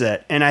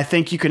mindset. And I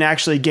think you can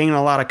actually gain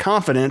a lot of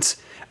confidence.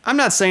 I'm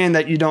not saying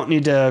that you don't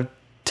need to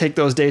take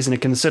those days into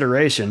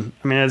consideration.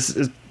 I mean,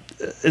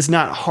 it's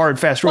not hard,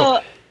 fast rule.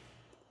 Well,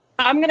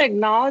 I'm going to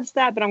acknowledge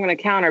that, but I'm going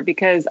to counter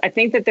because I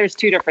think that there's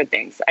two different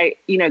things.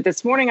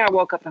 This morning I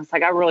woke up and I was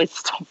like, I really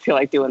just don't feel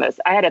like doing this.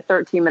 I had a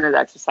 13-minute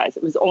exercise.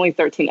 It was only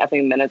 13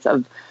 effing minutes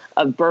of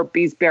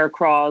burpees, bear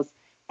crawls,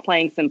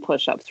 planks, and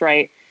push-ups,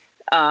 right?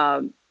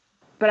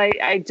 But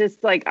I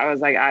just like, I was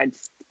like, I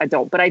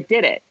don't, but I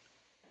did it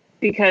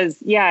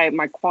because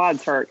my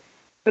quads hurt,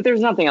 but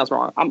there's nothing else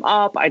wrong. I'm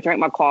up. I drank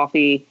my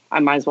coffee. I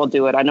might as well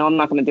do it. I know I'm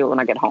not going to do it when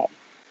I get home.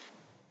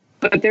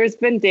 But there's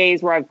been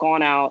days where I've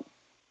gone out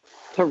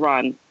to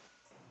run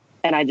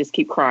and I just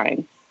keep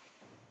crying,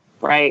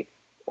 right?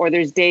 Or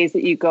there's days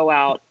that you go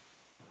out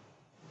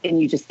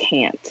and you just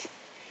can't.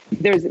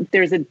 There's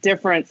a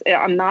difference.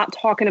 I'm not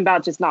talking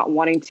about just not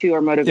wanting to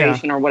or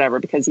motivation or whatever,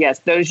 because yes,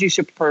 those you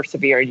should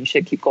persevere and you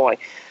should keep going.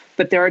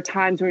 But there are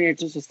times when you're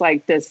just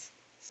like, this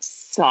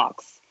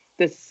sucks.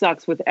 This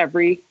sucks with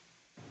every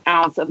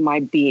ounce of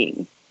my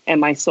being and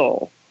my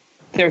soul.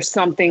 There's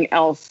something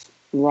else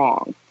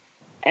wrong.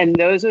 And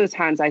those are the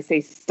times I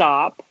say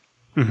stop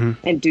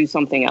and do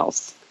something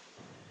else.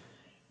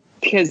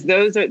 Because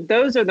those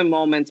are the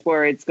moments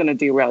where it's going to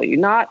derail you.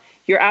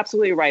 You're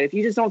absolutely right. If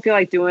you just don't feel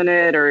like doing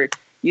it or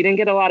you didn't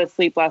get a lot of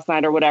sleep last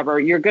night or whatever,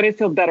 you're going to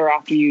feel better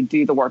after you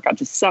do the workout.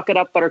 Just suck it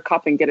up,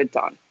 buttercup, and get it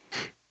done.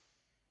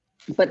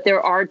 But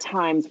there are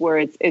times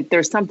where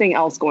there's something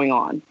else going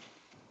on.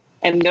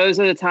 And those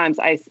are the times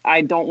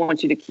I don't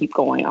want you to keep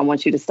going. I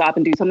want you to stop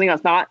and do something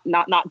else,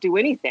 not do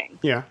anything.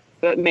 Yeah.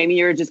 But maybe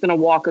you're just going to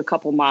walk a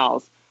couple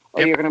miles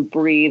or you're going to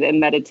breathe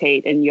and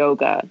meditate and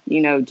yoga,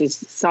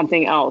 just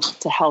something else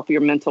to help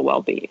your mental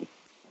well-being.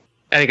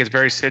 I think it's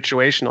very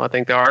situational. I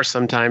think there are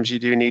sometimes you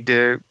do need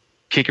to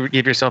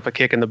give yourself a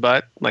kick in the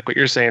butt, like what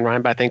you're saying,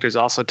 Ryan. But I think there's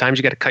also times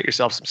you got to cut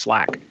yourself some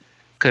slack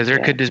because there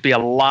could just be a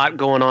lot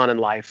going on in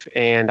life.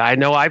 And I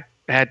know I've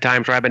had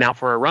times where I've been out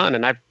for a run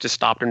and I've just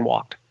stopped and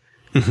walked.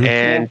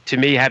 And to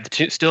me, have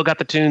still got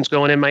the tunes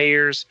going in my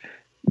ears,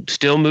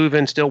 still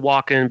moving, still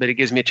walking, but it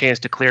gives me a chance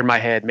to clear my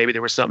head. Maybe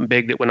there was something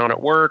big that went on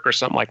at work or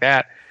something like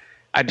that.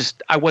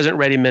 I wasn't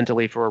ready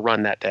mentally for a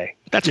run that day.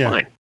 That's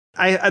fine.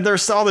 I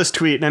saw this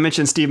tweet, and I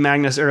mentioned Steve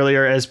Magnus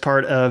earlier as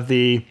part of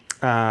the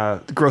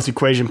Growth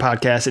Equation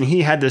podcast, and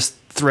he had this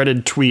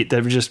threaded tweet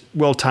that was just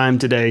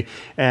well-timed today,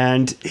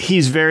 and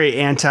he's very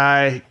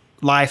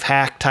anti-life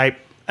hack type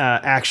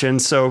action,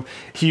 so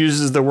he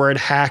uses the word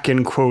hack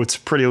in quotes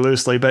pretty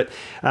loosely, but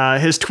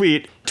his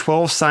tweet,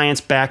 12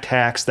 science-backed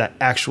hacks that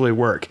actually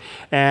work.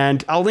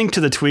 And I'll link to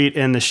the tweet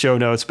in the show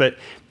notes, but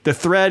the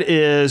thread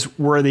is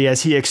worthy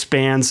as he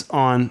expands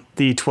on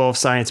the 12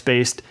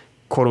 science-based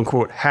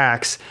quote-unquote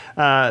hacks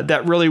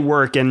that really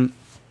work. And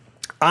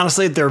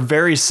honestly, they're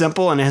very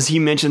simple, and as he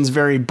mentions,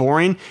 very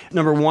boring.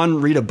 Number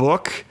 1, read a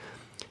book.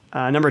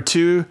 Number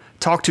 2,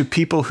 talk to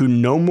people who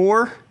know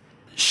more.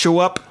 Show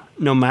up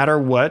no matter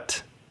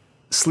what.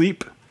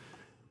 Sleep.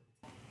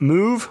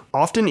 Move,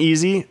 often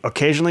easy,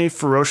 occasionally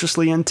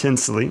ferociously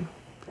intensely.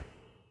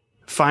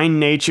 Find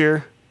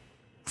nature.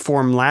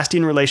 Form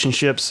lasting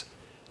relationships.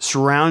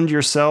 Surround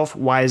yourself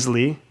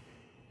wisely.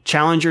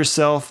 Challenge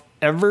yourself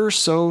ever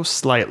so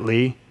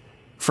slightly.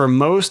 For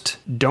most,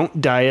 don't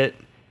diet.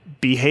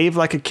 Behave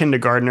like a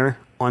kindergartner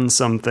on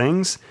some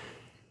things.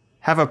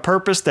 Have a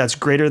purpose that's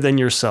greater than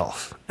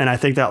yourself. And I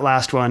think that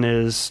last one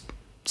is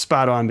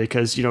spot on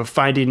because,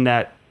 finding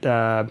that...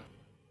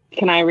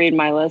 Can I read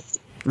my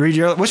list? What's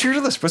your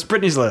list? What's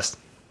Brittany's list?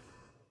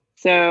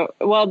 So,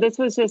 this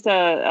was just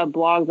a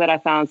blog that I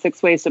found,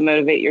 6 ways to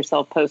motivate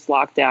yourself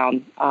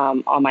post-lockdown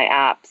on my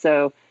app.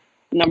 So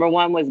number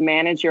 1 was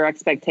manage your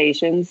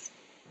expectations.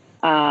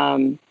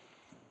 Then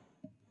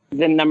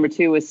number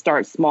 2 was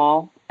start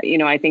small.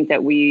 I think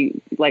that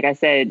like I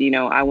said,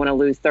 I want to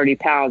lose 30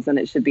 pounds and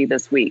it should be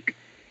this week.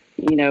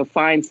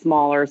 Find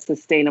smaller,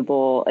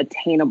 sustainable,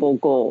 attainable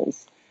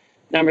goals.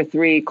 Number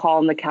 3, call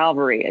in the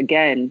cavalry.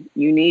 Again,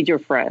 you need your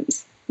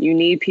friends. You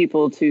need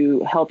people to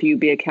help you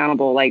be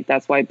accountable. Like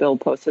that's why Bill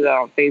posted that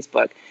on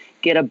Facebook.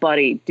 Get a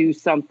buddy, do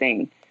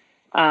something.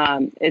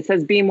 It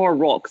says be more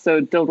Rolk.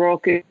 So Bill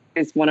Rolk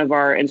is one of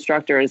our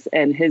instructors,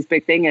 and his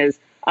big thing is,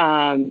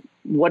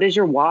 what is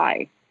your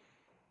why?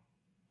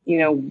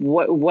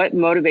 What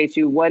motivates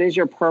you? What is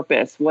your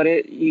purpose?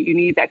 You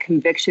need that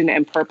conviction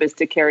and purpose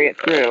to carry it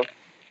through.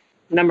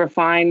 Number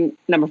 5,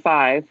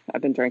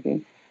 I've been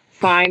drinking.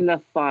 Find the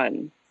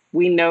fun.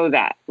 We know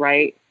that,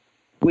 right?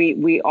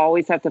 We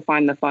always have to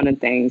find the fun in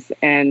things.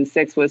 And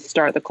 6 was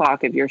start the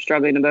clock. If you're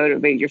struggling to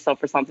motivate yourself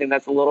for something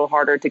that's a little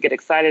harder to get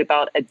excited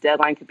about, a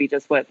deadline could be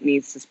just what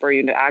needs to spur you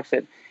into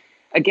action.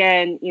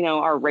 Again,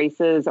 our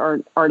races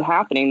aren't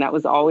happening. That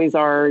was always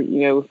our,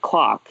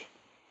 clock.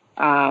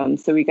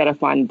 So we got to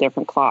find a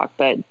different clock.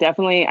 But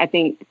definitely, I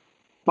think,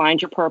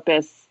 find your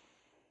purpose,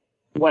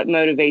 what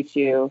motivates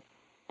you,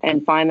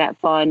 and find that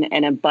fun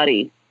and a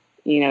buddy,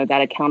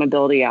 that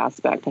accountability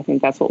aspect. I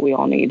think that's what we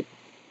all need.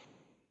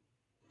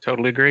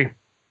 Totally agree.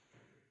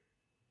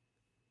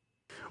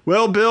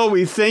 Well, Bill,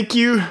 we thank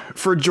you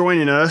for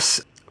joining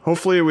us.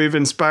 Hopefully we've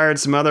inspired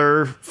some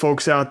other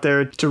folks out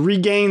there to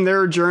regain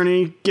their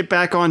journey, get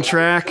back on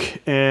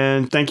track.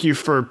 And thank you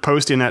for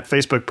posting that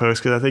Facebook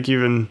post, because I think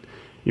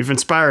you've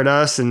inspired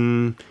us,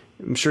 and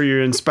I'm sure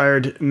you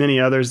inspired many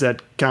others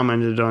that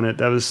commented on it.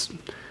 That was,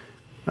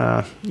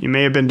 you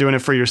may have been doing it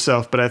for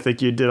yourself, but I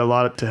think you did a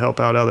lot to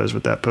help out others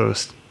with that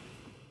post.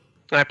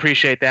 I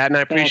appreciate that. And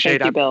I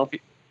appreciate thank you, Bill.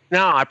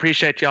 No, I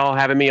appreciate y'all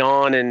having me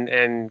on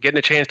and getting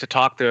a chance to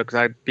talk through it, because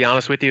I'd be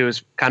honest with you, it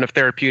was kind of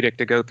therapeutic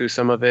to go through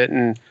some of it.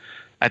 And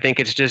I think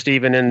it's just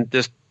even in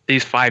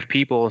these 5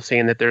 people,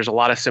 seeing that there's a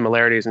lot of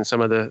similarities in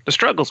some of the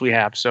struggles we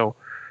have. So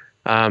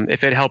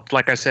if it helped,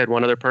 like I said,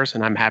 one other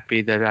person, I'm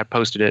happy that I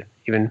posted it.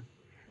 Even,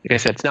 like I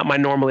said, it's not my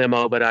normal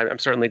MO, but I'm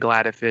certainly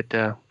glad if it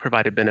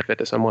provided benefit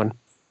to someone.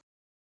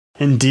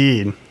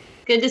 Indeed.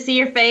 Good to see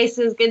your face.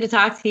 It was good to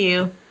talk to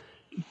you.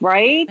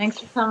 Right? Thanks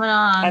for coming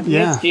on. I've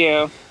missed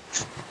you.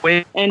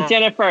 And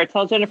Jennifer,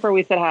 tell Jennifer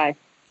we said hi.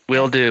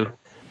 Will do.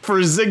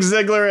 For Zig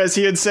Ziglar, as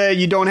he would say,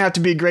 you don't have to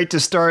be great to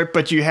start,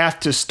 but you have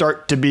to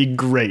start to be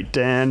great.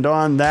 And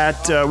on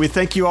that, we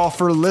thank you all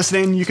for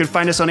listening. You can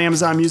find us on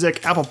Amazon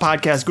Music, Apple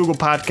Podcasts, Google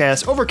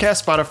Podcasts,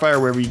 Overcast, Spotify, or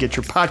wherever you get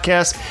your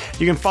podcasts.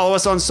 You can follow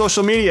us on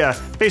social media,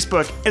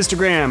 Facebook,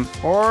 Instagram,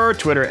 or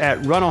Twitter at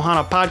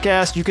Runohana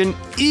Podcast. You can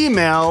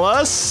email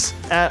us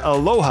at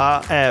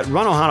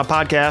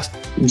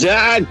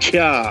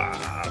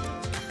aloha@runohanapodcast.com.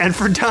 And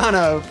for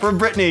Donna, for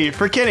Brittany,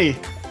 for Kenny,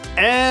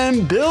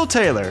 and Bill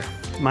Taylor,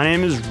 my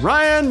name is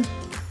Ryan.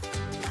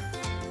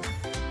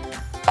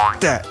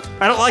 That.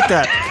 I don't like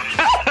that.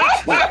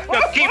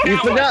 Keep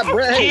that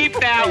one. Keep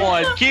that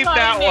one. Keep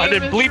that one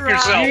and bleep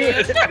yourself.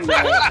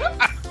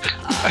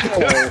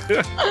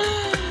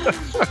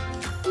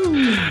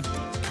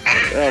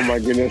 Oh my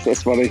goodness,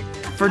 that's funny.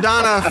 For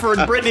Donna, for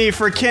Brittany,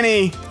 for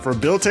Kenny, for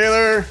Bill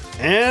Taylor,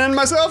 and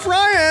myself,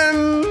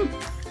 Ryan.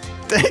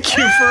 Thank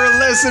you for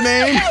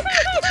listening.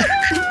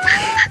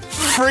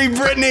 Free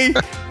Brittany.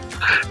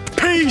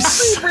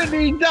 Peace.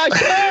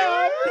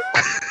 FreeBrittany.com.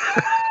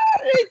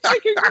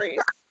 Chicken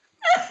grease.